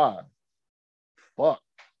off Kawhi. Fuck.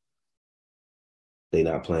 They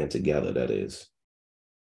not playing together, that is.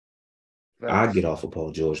 I get off of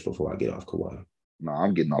Paul George before I get off Kawhi. No,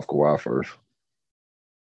 I'm getting off Kawhi first.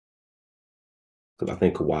 Because I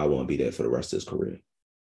think Kawhi won't be there for the rest of his career.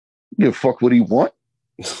 Give a fuck what he want.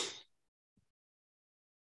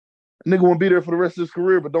 Nigga won't be there for the rest of his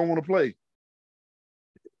career, but don't want to play.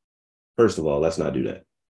 First of all, let's not do that.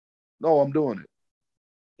 No, I'm doing it.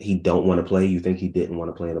 He don't want to play? You think he didn't want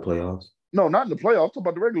to play in the playoffs? No, not in the playoffs. I'm talking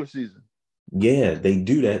about the regular season. Yeah, they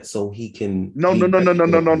do that so he can. No.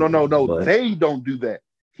 But they don't do that.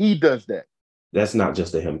 He does that. That's not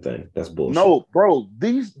just a him thing. That's bullshit. No, bro.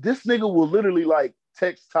 This nigga will literally like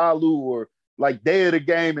text Tyloo or like day of the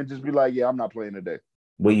game and just be like, "Yeah, I'm not playing today."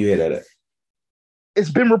 Where you hear that at?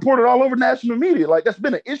 It's been reported all over national media. Like, that's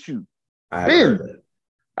been an issue. I haven't heard that.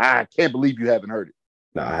 I can't believe you haven't heard it.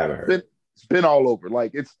 No, I haven't heard it. It's been all over.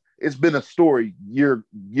 Like, it's been a story year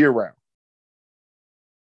round.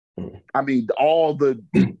 I mean, all the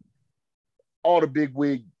big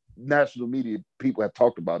wig national media people have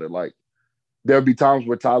talked about it. Like, there'll be times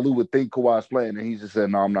where Ty Lue would think Kawhi's playing, and he just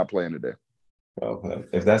said, "No, I'm not playing today." Okay.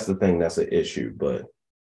 If that's the thing, that's an issue. But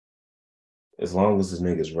as long as this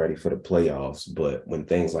nigga's ready for the playoffs, but when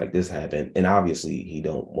things like this happen, and obviously he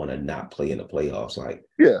don't want to not play in the playoffs, like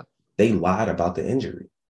they lied about the injury.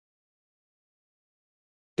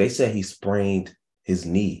 They said he sprained his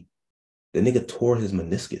knee. The nigga tore his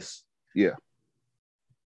meniscus. Yeah.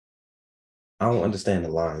 I don't understand the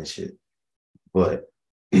lying shit. But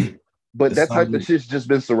that type of shit's just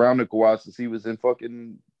been surrounding Kawhi since he was in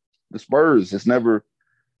fucking the Spurs.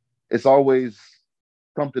 It's always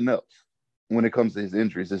something else when it comes to his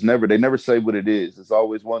injuries. They never say what it is. It's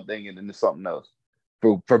always one thing and then it's something else.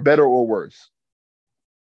 For better or worse.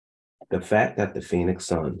 The fact that the Phoenix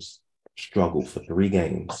Suns struggled for 3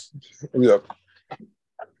 games. Yep.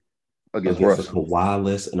 Against a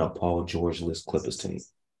Kawhi-less and a Paul George-less Clippers team.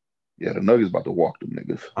 Yeah, the Nuggets about to walk them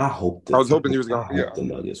niggas. I was hoping you was going to. Yeah, the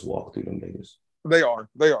Nuggets walk through them niggas. They are.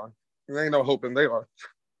 There ain't no hoping. They are.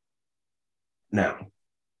 Now,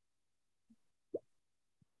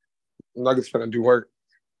 Nuggets finna do work.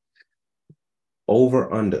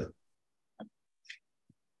 Over under.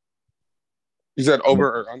 You said over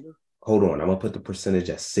or under? Hold on, I'm gonna put the percentage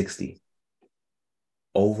at 60.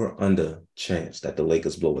 Over under chance that the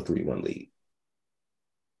Lakers blow a 3-1 lead.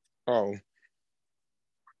 Oh.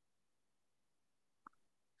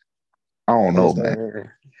 I don't know,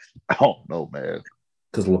 man. I don't know, man.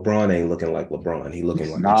 Because LeBron ain't looking like LeBron. He looking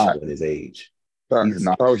like he's showing his age. He's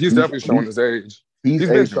not. Oh, he's definitely showing his age. He's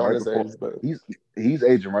been showing his age, but he's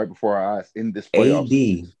aging right before our eyes in this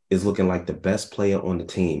playoffs. AD is looking like the best player on the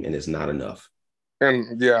team, and it's not enough.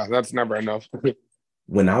 And yeah, that's never enough.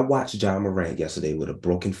 When I watched John Morant yesterday with a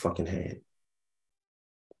broken fucking hand,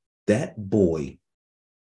 that boy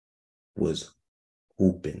was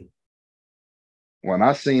hooping. When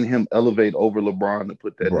I seen him elevate over LeBron to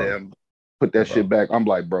put that shit back, I'm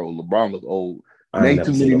like, bro, LeBron look old. I ain't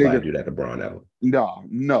never seen nobody do that to LeBron ever.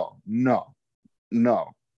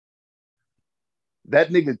 No. That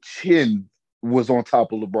nigga chin was on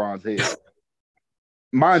top of LeBron's head.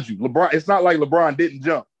 Mind you, LeBron, it's not like LeBron didn't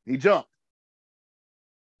jump. He jumped.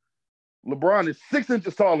 LeBron is 6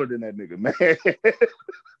 inches taller than that nigga, man.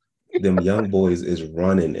 Them young boys is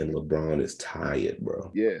running and LeBron is tired,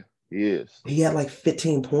 bro. Yeah, he is. He had like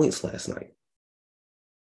 15 points last night.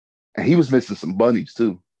 And he was missing some bunnies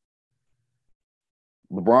too.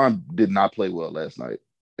 LeBron did not play well last night.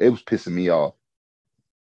 It was pissing me off.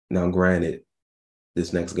 Now, granted,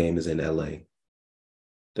 this next game is in LA.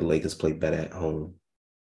 The Lakers play better at home.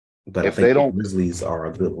 But I think the Grizzlies are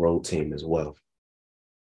a good road team as well.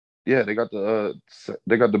 Yeah, they got the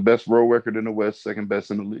best road record in the West, second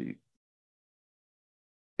best in the league.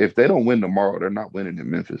 If they don't win tomorrow, they're not winning in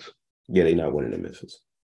Memphis. Yeah, they're not winning in Memphis.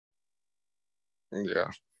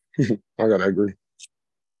 Yeah, I gotta agree,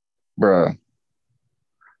 bruh.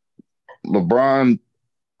 LeBron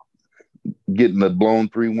getting a blown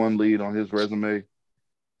 3-1 lead on his resume,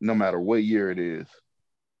 no matter what year it is,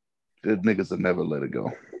 the niggas will never let it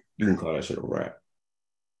go. You can call that shit a wrap.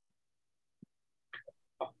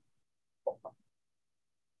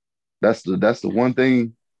 That's the one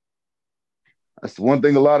thing. That's the one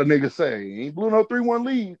thing a lot of niggas say. He ain't blew no 3-1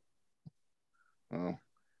 lead.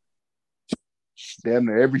 Damn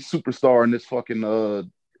near every superstar in this fucking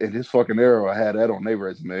era had that on their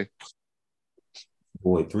resume.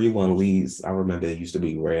 Boy, 3-1 leads. I remember it used to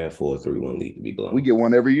be rare for a 3-1 lead to be blown. We get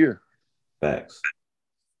one every year. Facts.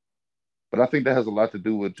 But I think that has a lot to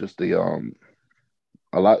do with just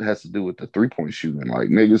a lot has to do with the 3-point shooting. Like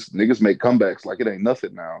niggas make comebacks like it ain't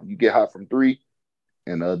nothing now. You get hot from 3,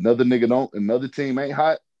 and another team ain't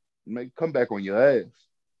hot, make a comeback on your ass.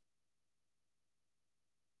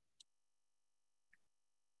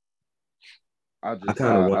 I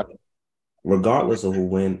kind of want, regardless of who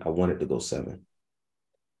win, I want it to go 7.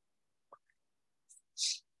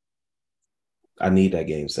 I need that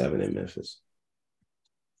game 7 in Memphis.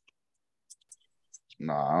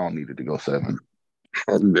 Nah, I don't need it to go 7.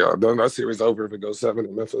 Yeah, that series over if it goes 7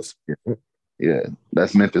 in Memphis. Yeah,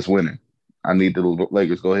 that's Memphis winning. I need the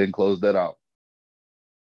Lakers go ahead and close that out.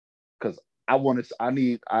 Because I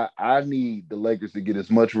need the Lakers to get as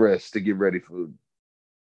much rest to get ready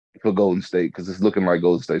for Golden State, because it's looking like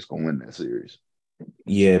Golden State's gonna win that series.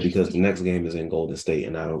 Yeah, because the next game is in Golden State,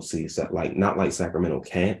 and I don't see not like Sacramento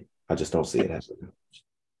can't. I just don't see it happening.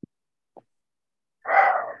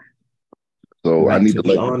 So I need to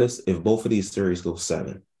be honest, if both of these series go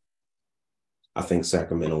 7, I think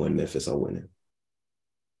Sacramento and Memphis are winning.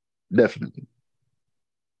 Definitely.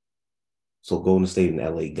 So Golden State and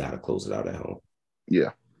LA gotta close it out at home.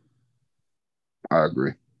 Yeah, I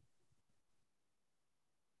agree.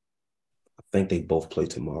 I think they both play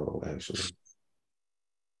tomorrow, actually.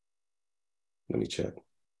 Let me check.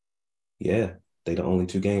 Yeah, they the only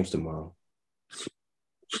 2 games tomorrow.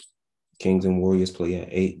 Kings and Warriors play at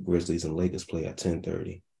 8. Grizzlies and Lakers play at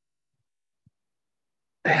 10:30.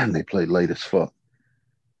 Damn, they play late as fuck.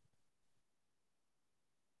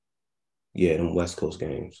 Yeah, them West Coast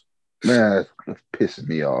games. Man, that's pissing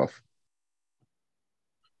me off.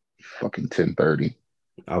 Fucking 10:30.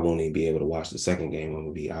 I won't even be able to watch the second game. I'm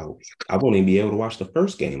gonna be out. I won't even be able to watch the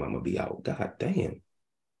first game. I'm gonna be out. God damn.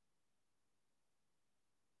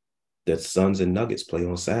 The Suns and Nuggets play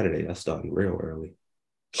on Saturday. That's starting real early.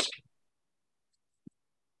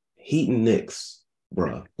 Heat and Knicks,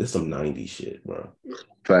 bro. This some 90s shit, bro.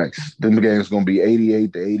 Facts. Them games gonna be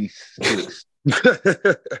 88 to 86.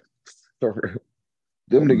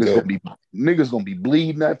 Them niggas gonna be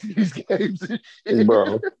bleeding after these games and shit.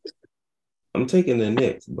 Bro. I'm taking the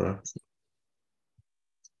Knicks, bro.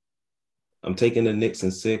 I'm taking the Knicks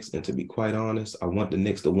in 6, and to be quite honest, I want the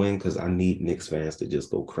Knicks to win because I need Knicks fans to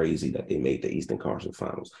just go crazy that they made the Eastern Conference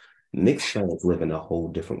Finals. Knicks fans live in a whole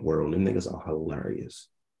different world. Them niggas are hilarious.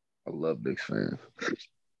 I love Knicks fans.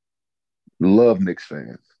 Love Knicks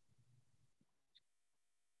fans.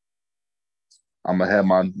 I'm gonna have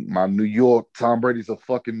my New York Tom Brady's a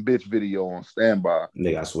fucking bitch video on standby.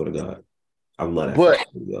 Nigga, I swear to God. I love that But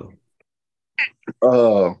video.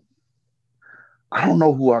 I don't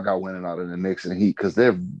know who I got winning out of the Knicks and Heat because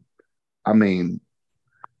I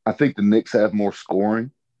think the Knicks have more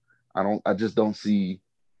scoring. I just don't see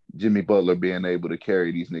Jimmy Butler being able to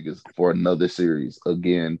carry these niggas for another series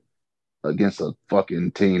again against a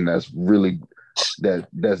fucking team that's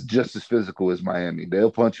just as physical as Miami.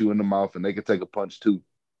 They'll punch you in the mouth and they can take a punch too.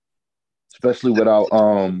 Especially without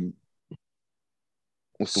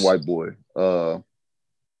what's the white boy?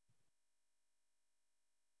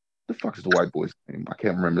 The fuck is the white boy's name? I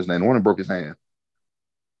can't remember his name. The one that broke his hand.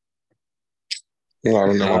 I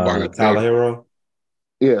don't know. Tyler Hero?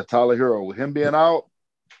 Yeah, Tyler Hero. With him being out,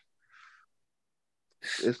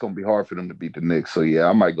 it's gonna be hard for them to beat the Knicks. So yeah,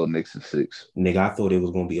 I might go Knicks in 6. Nigga, I thought it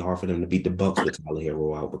was gonna be hard for them to beat the Bucks with Tyler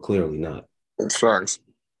Hero out, but clearly not. Facts.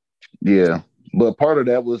 Yeah, but part of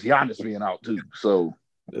that was Giannis being out too. So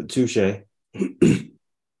touche.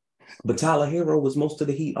 But Tyler Hero was most of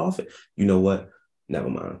the Heat off it. You know what? Never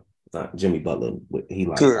mind. Jimmy Butler, he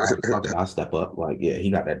like, I'll step up. Like, yeah, he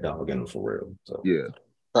got that dog in him for real. So yeah,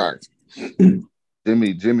 facts.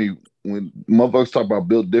 Jimmy, when motherfuckers talk about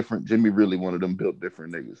built different, Jimmy really one of them built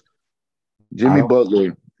different niggas.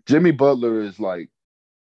 Jimmy Butler is like,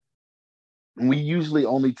 we usually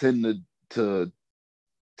only tend to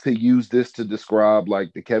use this to describe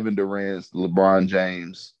like the Kevin Durant's, the LeBron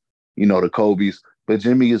James, the Kobe's, but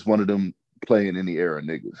Jimmy is one of them playing in the era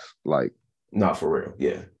niggas. Like, not for real,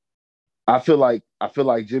 yeah. I feel like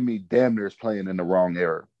Jimmy damn near is playing in the wrong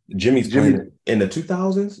era. Jimmy in the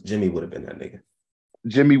 2000s. Jimmy would have been that nigga.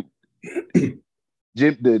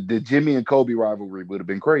 The Jimmy and Kobe rivalry would have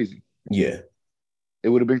been crazy. Yeah, it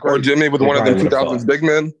would have been crazy. Or Jimmy with one of them 2000s big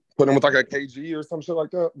men, put him with like a KG or some shit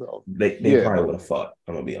like that. Bro, they probably would have fought.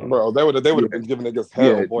 I'm gonna be honest, bro. They would have been giving niggas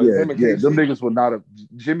hell, boy. Him and KG, them niggas would not have.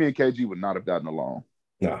 Jimmy and KG would not have gotten along.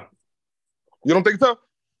 Nah, you don't think so?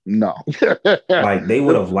 No. Like they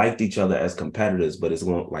would have liked each other as competitors, but it's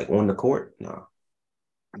going like on the court. Nah.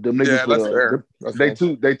 Them niggas that's fair.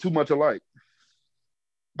 They too much alike.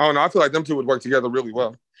 I don't know. I feel like them two would work together really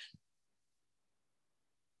well.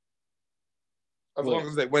 As long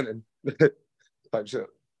as they winning. Type shit.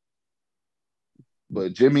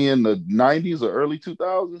 But Jimmy in the 90s or early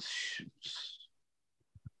 2000s,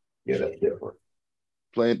 yeah, that's different.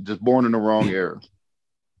 Playing just born in the wrong era.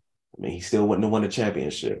 I mean, he still wouldn't have won the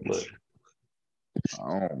championship, but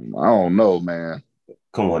I don't know, man.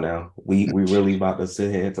 Come on now. We really about to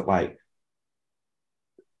sit here to like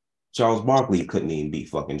Charles Barkley couldn't even beat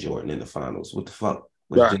fucking Jordan in the finals. What the fuck?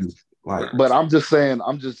 Right. But I'm just saying,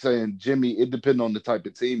 Jimmy, it depends on the type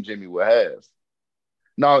of team Jimmy will have.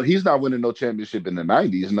 No, he's not winning no championship in the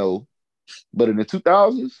 90s, no. But in the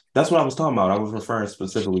 2000s? That's what I was talking about. I was referring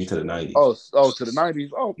specifically to the 90s. Oh, to the 90s?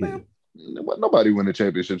 Oh, man. Yeah. Nobody win the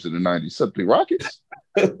championships in the 90s except the Rockets.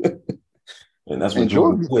 And that's when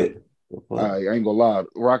Jordan quit. I ain't gonna lie.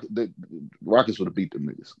 The Rockets would have beat them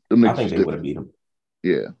niggas. I think they would have beat them.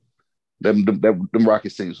 Yeah. Them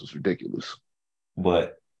Rockets teams was ridiculous.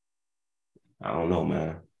 But I don't know,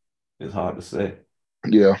 man. It's hard to say.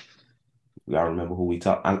 Yeah. We gotta remember who we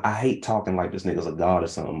talk. I hate talking like this nigga's a god or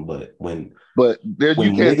something, but when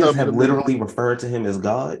niggas have literally referred to him as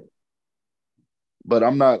God, But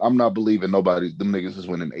I'm not believing nobody. Them niggas is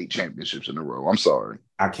winning 8 championships in a row. I'm sorry.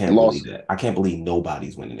 I can't believe that. I can't believe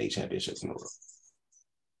nobody's winning 8 championships in a row.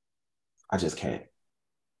 I just can't.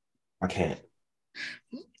 I can't.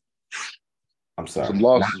 I'm sorry. Some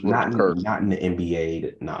losses would have occurred. Not in the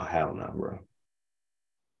NBA. No, hell no, bro.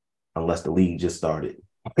 Unless the league just started.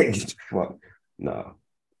 Fuck. No.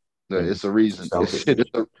 It's a reason.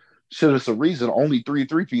 It's a reason only 3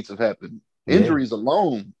 3-peats have happened. Yeah. Injuries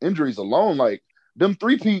alone, like them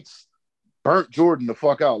 3-peats burnt Jordan the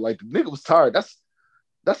fuck out. Like the nigga was tired.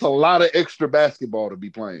 That's a lot of extra basketball to be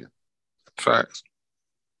playing. Facts.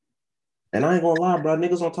 And I ain't gonna lie, bro.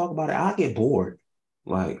 Niggas don't talk about it. I get bored.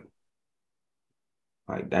 Like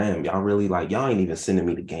damn, y'all really y'all ain't even sending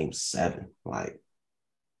me to game 7.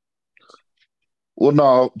 Well,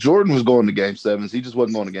 no, Jordan was going to game 7s. He just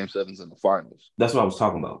wasn't going to game 7s in the finals. That's what I was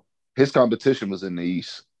talking about. His competition was in the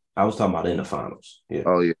East. I was talking about in the finals. Yeah.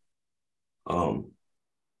 Oh yeah.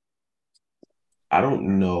 I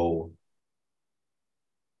don't know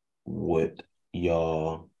what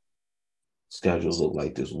y'all schedules look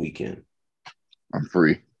like this weekend. I'm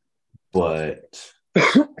free. But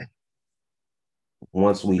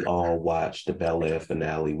once we all watch the Bel Air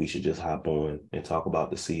finale, we should just hop on and talk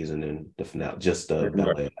about the season and the finale, just the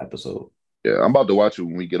Bel Air episode. Yeah, I'm about to watch it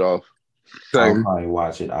when we get off. I'll probably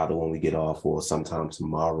watch it either when we get off or sometime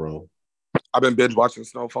tomorrow. I've been binge watching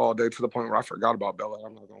Snowfall all day to the point where I forgot about Bel Air.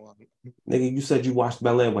 I'm not gonna lie. Nigga, you said you watched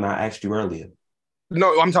Bel Air when I asked you earlier.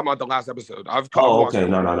 No, I'm talking about the last episode. Okay.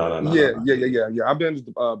 No. Yeah. I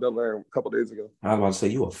binged Bel Air a couple days ago. I was about to say,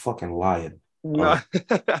 you a fucking liar. No.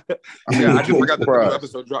 Yeah, I just forgot that the new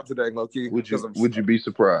episode dropped today, low-key. Would you be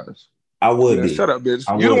surprised? I would be. Shut up, bitch.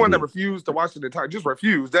 You the one that refused to watch the entire. Just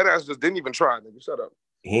refused. That ass just didn't even try, nigga. Shut up.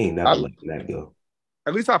 He ain't never letting that go.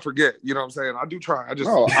 At least I forget. You know what I'm saying? I do try. I just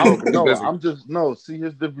See,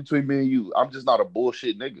 here's the difference between me and you. I'm just not a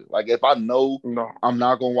bullshit nigga. Like if I know I'm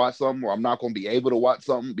not gonna watch something or I'm not gonna be able to watch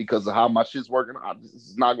something because of how my shit's working,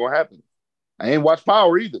 it's not gonna happen. I ain't watch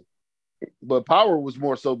Power either. But Power was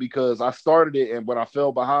more so because I started it and when I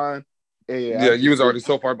fell behind, you was already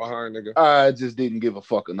so far behind, nigga. I just didn't give a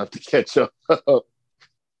fuck enough to catch up.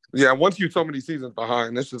 Yeah, once you so many seasons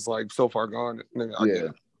behind, it's just so far gone.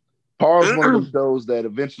 Nigga, Power is one of those shows that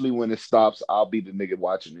eventually when it stops, I'll be the nigga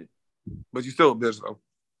watching it. But you still a bitch though.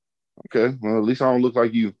 Okay, well at least I don't look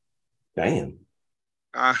like you. Damn.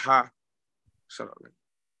 Shut up, man.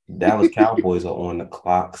 Dallas Cowboys are on the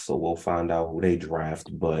clock, so we'll find out who they draft.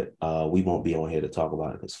 But we won't be on here to talk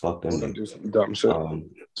about it because fuck them. We're gonna do some dumb shit.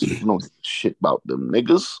 No shit about them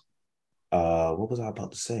niggas. What was I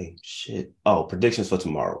about to say? Shit. Oh, predictions for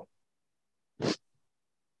tomorrow. The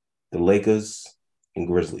Lakers and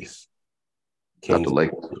Grizzlies. Got the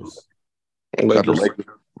Lakers.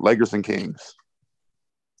 Lakers and Kings.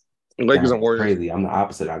 Lakers and Warriors. Crazy. I'm the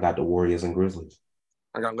opposite. I got the Warriors and Grizzlies.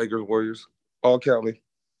 I got Lakers, Warriors. All Cali.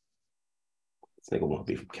 This nigga want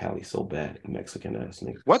to be from Cali so bad, Mexican ass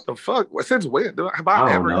nigga. What the fuck? Since when? Have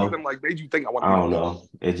I ever even made you think I want to? I don't know.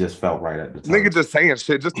 It just felt right at the time. Nigga just saying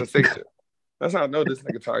shit just to say shit. That's how I know this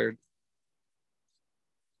nigga tired.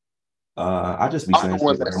 I just be saying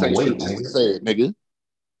shit that say shit just to say it, nigga.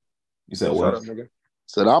 You said what? Shut up, nigga.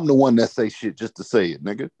 Said I'm the one that say shit just to say it,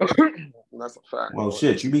 nigga. That's a fact. Well,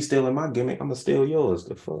 shit, you be stealing my gimmick. I'm gonna steal yours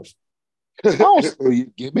the first. I don't steal your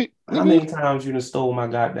gimmick. How many times you done stole my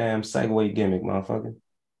goddamn Segway gimmick, motherfucker?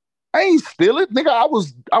 I ain't steal it, nigga.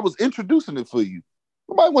 I was introducing it for you.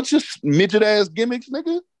 Nobody wants your midget ass gimmicks,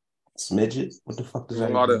 nigga. Smidget? What the fuck does that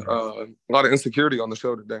mean? A lot of insecurity on the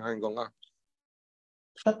show today. I ain't gonna lie.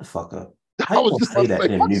 Shut the fuck up. I was just gonna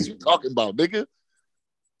say, what are you talking about, nigga?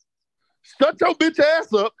 Shut your bitch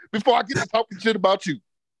ass up before I get to talking shit about you.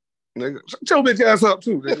 Nigga, shut your bitch ass up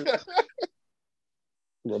too, nigga.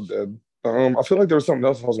 I'm dead. I feel like there was something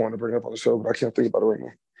else I was wanting to bring up on the show, but I can't think about it right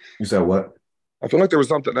now. You said what? I feel like there was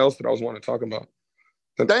something else that I was wanting to talk about.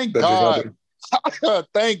 Thank God.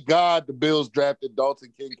 Thank God the Bills drafted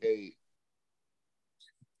Dalton Kincaid.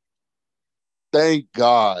 Thank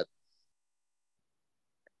God.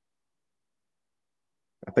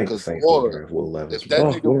 I think the Saints will draft Will Levis. If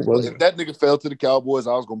that nigga fell to the Cowboys,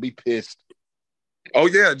 I was gonna be pissed. Oh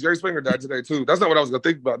yeah, Jerry Springer died today too. That's not what I was gonna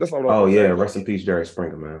think about. That's not what I was rest in peace, Jerry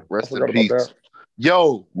Springer, man. Rest in peace.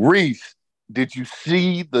 Yo, Reese, did you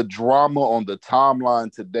see the drama on the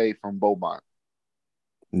timeline today from Beaumont?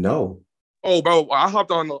 No. Oh, bro, I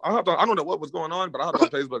hopped on. I don't know what was going on, but I hopped on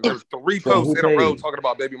Facebook. There was 3 posts in a row talking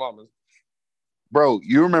about baby mamas. Bro,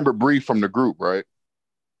 you remember Bree from the group, right?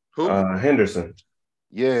 Who? Henderson.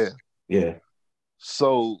 Yeah. Yeah.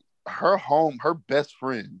 So her best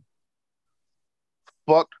friend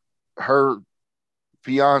fucked her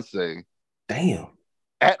fiance Damn.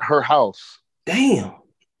 at her house Damn.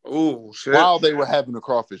 Oh shit. while they were having a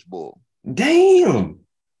crawfish boil. Damn.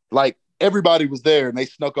 Like everybody was there and they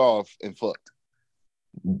snuck off and fucked.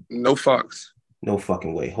 No fucks. No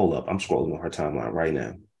fucking way. Hold up. I'm scrolling on her timeline right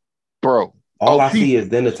now. Bro. All I see is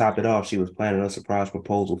then to top it off, she was planning a surprise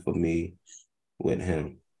proposal for me with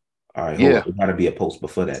him. All right, hold up. There gotta be a post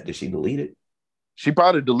before that. Did she delete it? She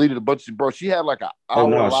probably deleted a bunch of bro. She had like an hour. Oh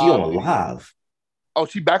no, live she on video. live. Oh,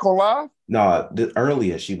 she back on live? No,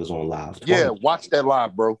 earlier she was on live. Twice. Yeah, watch that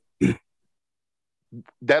live, bro.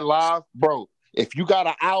 That live, bro. If you got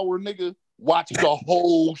an hour, nigga, watch the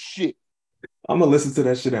whole shit. I'm gonna listen to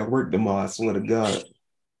that shit at work tomorrow. I swear to God,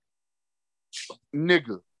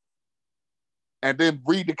 nigga. And then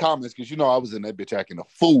read the comments because you know I was in that bitch acting a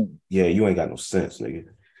fool. Yeah, you ain't got no sense, nigga.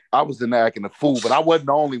 I was in there acting a fool, but I wasn't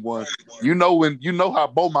the only one. You know when when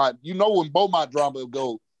Beaumont drama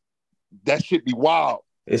go, that shit be wild.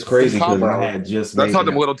 It's crazy because I had just that's how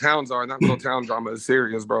them little towns are. That little town drama is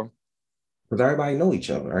serious, bro. Because everybody know each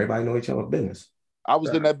other. Everybody know each other's business. I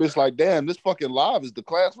was in that bitch like, damn, this fucking live is the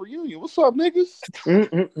class reunion. What's up, niggas?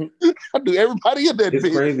 I do everybody in that it's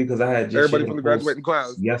bitch. Crazy because I had just everybody from the graduating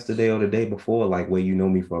class yesterday or the day before, like where you know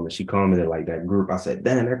me from, and she commented like that group. I said,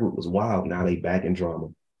 damn, that group was wild. Now they back in drama.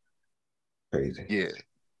 Crazy.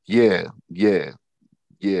 Yeah.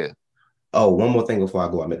 Oh, one more thing before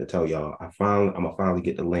I go, I meant to tell y'all. I'm gonna finally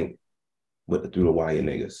get the link with the Through the Wire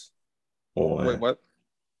niggas on. Wait, what?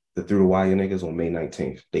 The Through the Wire niggas on May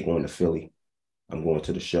 19th. They going to Philly. I'm going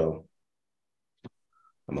to the show.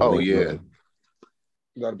 Oh yeah,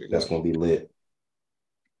 that's gonna be lit.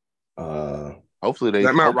 Hopefully they.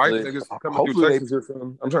 That Matt Wright niggas coming through Texas or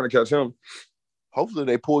something. I'm trying to catch him. Hopefully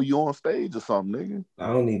they pull you on stage or something, nigga. I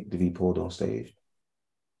don't need to be pulled on stage.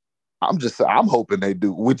 I'm hoping they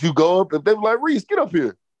do. Would you go up if they were like, Reese, get up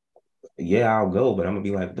here? Yeah, I'll go, but I'm gonna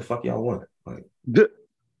be like, the fuck y'all want? Like, nigga,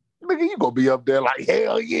 you gonna be up there like,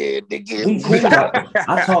 hell yeah, nigga.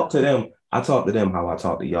 I talk to them. I talk to them how I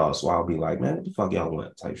talk to y'all, so I'll be like, man, what the fuck y'all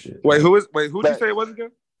want? Type shit. Wait, who'd you say it was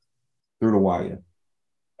again? Through the Wire.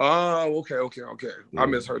 Oh, okay. Yeah. I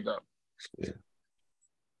misheard that. Yeah.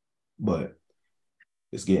 But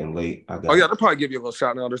it's getting late. They'll probably give you a little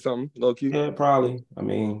shout out or something, low key. Yeah, probably. I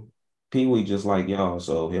mean, Pee Wee just like y'all,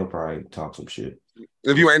 so he'll probably talk some shit.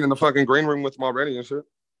 If you ain't in the fucking green room with him already and shit.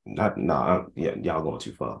 Y'all going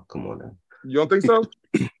too far. Come on now. You don't think so?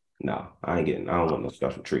 No, I don't want no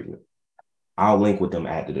special treatment. I'll link with them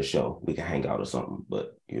after the show. We can hang out or something,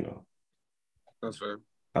 but you know. That's fair.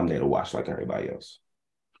 I'm there to watch like everybody else.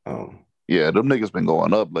 Yeah, them niggas been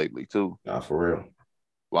going up lately too. Nah, for real.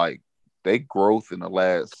 Like, they growth in the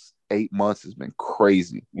last 8 months has been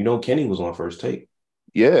crazy. You know, Kenny was on First Take.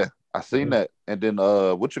 Yeah, I seen that. And then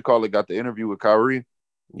got the interview with Kyrie.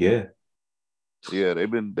 Yeah. Yeah,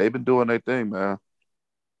 they've been doing their thing, man.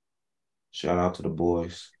 Shout out to the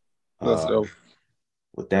boys. That's dope.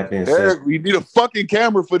 With that being Eric, said, we need a fucking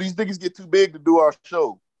camera for these niggas get too big to do our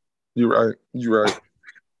show. You're right.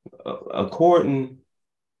 According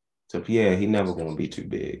to Pierre, he never gonna be too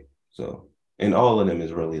big. So, and all of them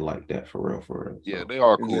is really like that for real. So. Yeah, they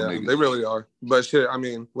are cool niggas. They really are. But shit, I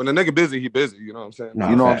mean, when a nigga busy, he busy. You know what I'm saying?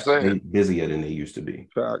 You know what I'm saying? They busier than they used to be.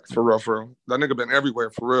 Facts, for real. That nigga been everywhere,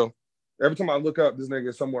 for real. Every time I look up, this nigga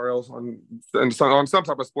is somewhere else on some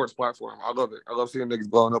type of sports platform. I love it. I love seeing niggas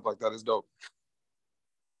blowing up like that. It's dope.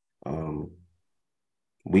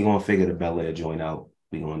 We gonna figure the Bel Air joint out.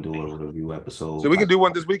 We gonna do a review episode. So we can do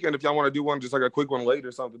one this weekend if y'all want to do one, just like a quick one late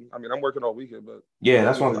or something. I mean, I'm working all weekend, but yeah,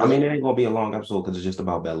 that's one. I mean, it ain't gonna be a long episode because it's just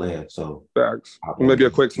about Bel Air. So facts. Maybe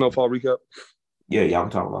a quick Snowfall recap. Yeah, y'all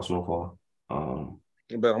can talk about Snowfall.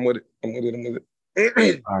 But I'm with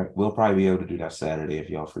it. All right, we'll probably be able to do that Saturday if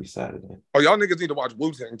y'all free Saturday. Oh, y'all niggas need to watch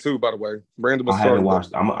Wu-Tang too, by the way. Brandon was I haven't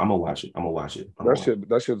watched. I'm gonna watch it.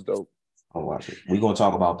 That shit's dope. I'll watch it. We're gonna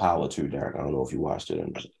talk about Power too, Derek. I don't know if you watched it or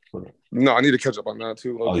not. No, I need to catch up on that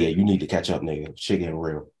too. Oh yeah, you need to catch up, nigga. Shit getting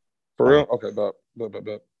real. For real? Okay,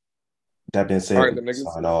 bet. That being said, right,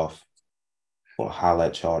 niggas. sign off. Gonna holler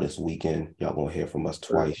at y'all this weekend. Y'all gonna hear from us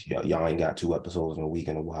twice. Y'all ain't got 2 episodes in a week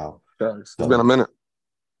in a while. Thanks. It's been a minute.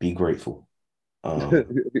 Be grateful.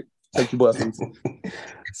 Thank you, blessings.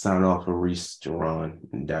 Sign off for Reese, Jerron,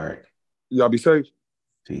 and Derek. Y'all be safe.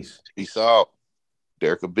 Peace. Peace out.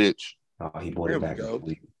 Derek a bitch. Oh, he brought it back.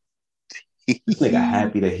 This nigga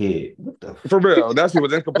happy to hear. What the For real. That shit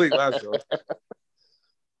was incomplete last show.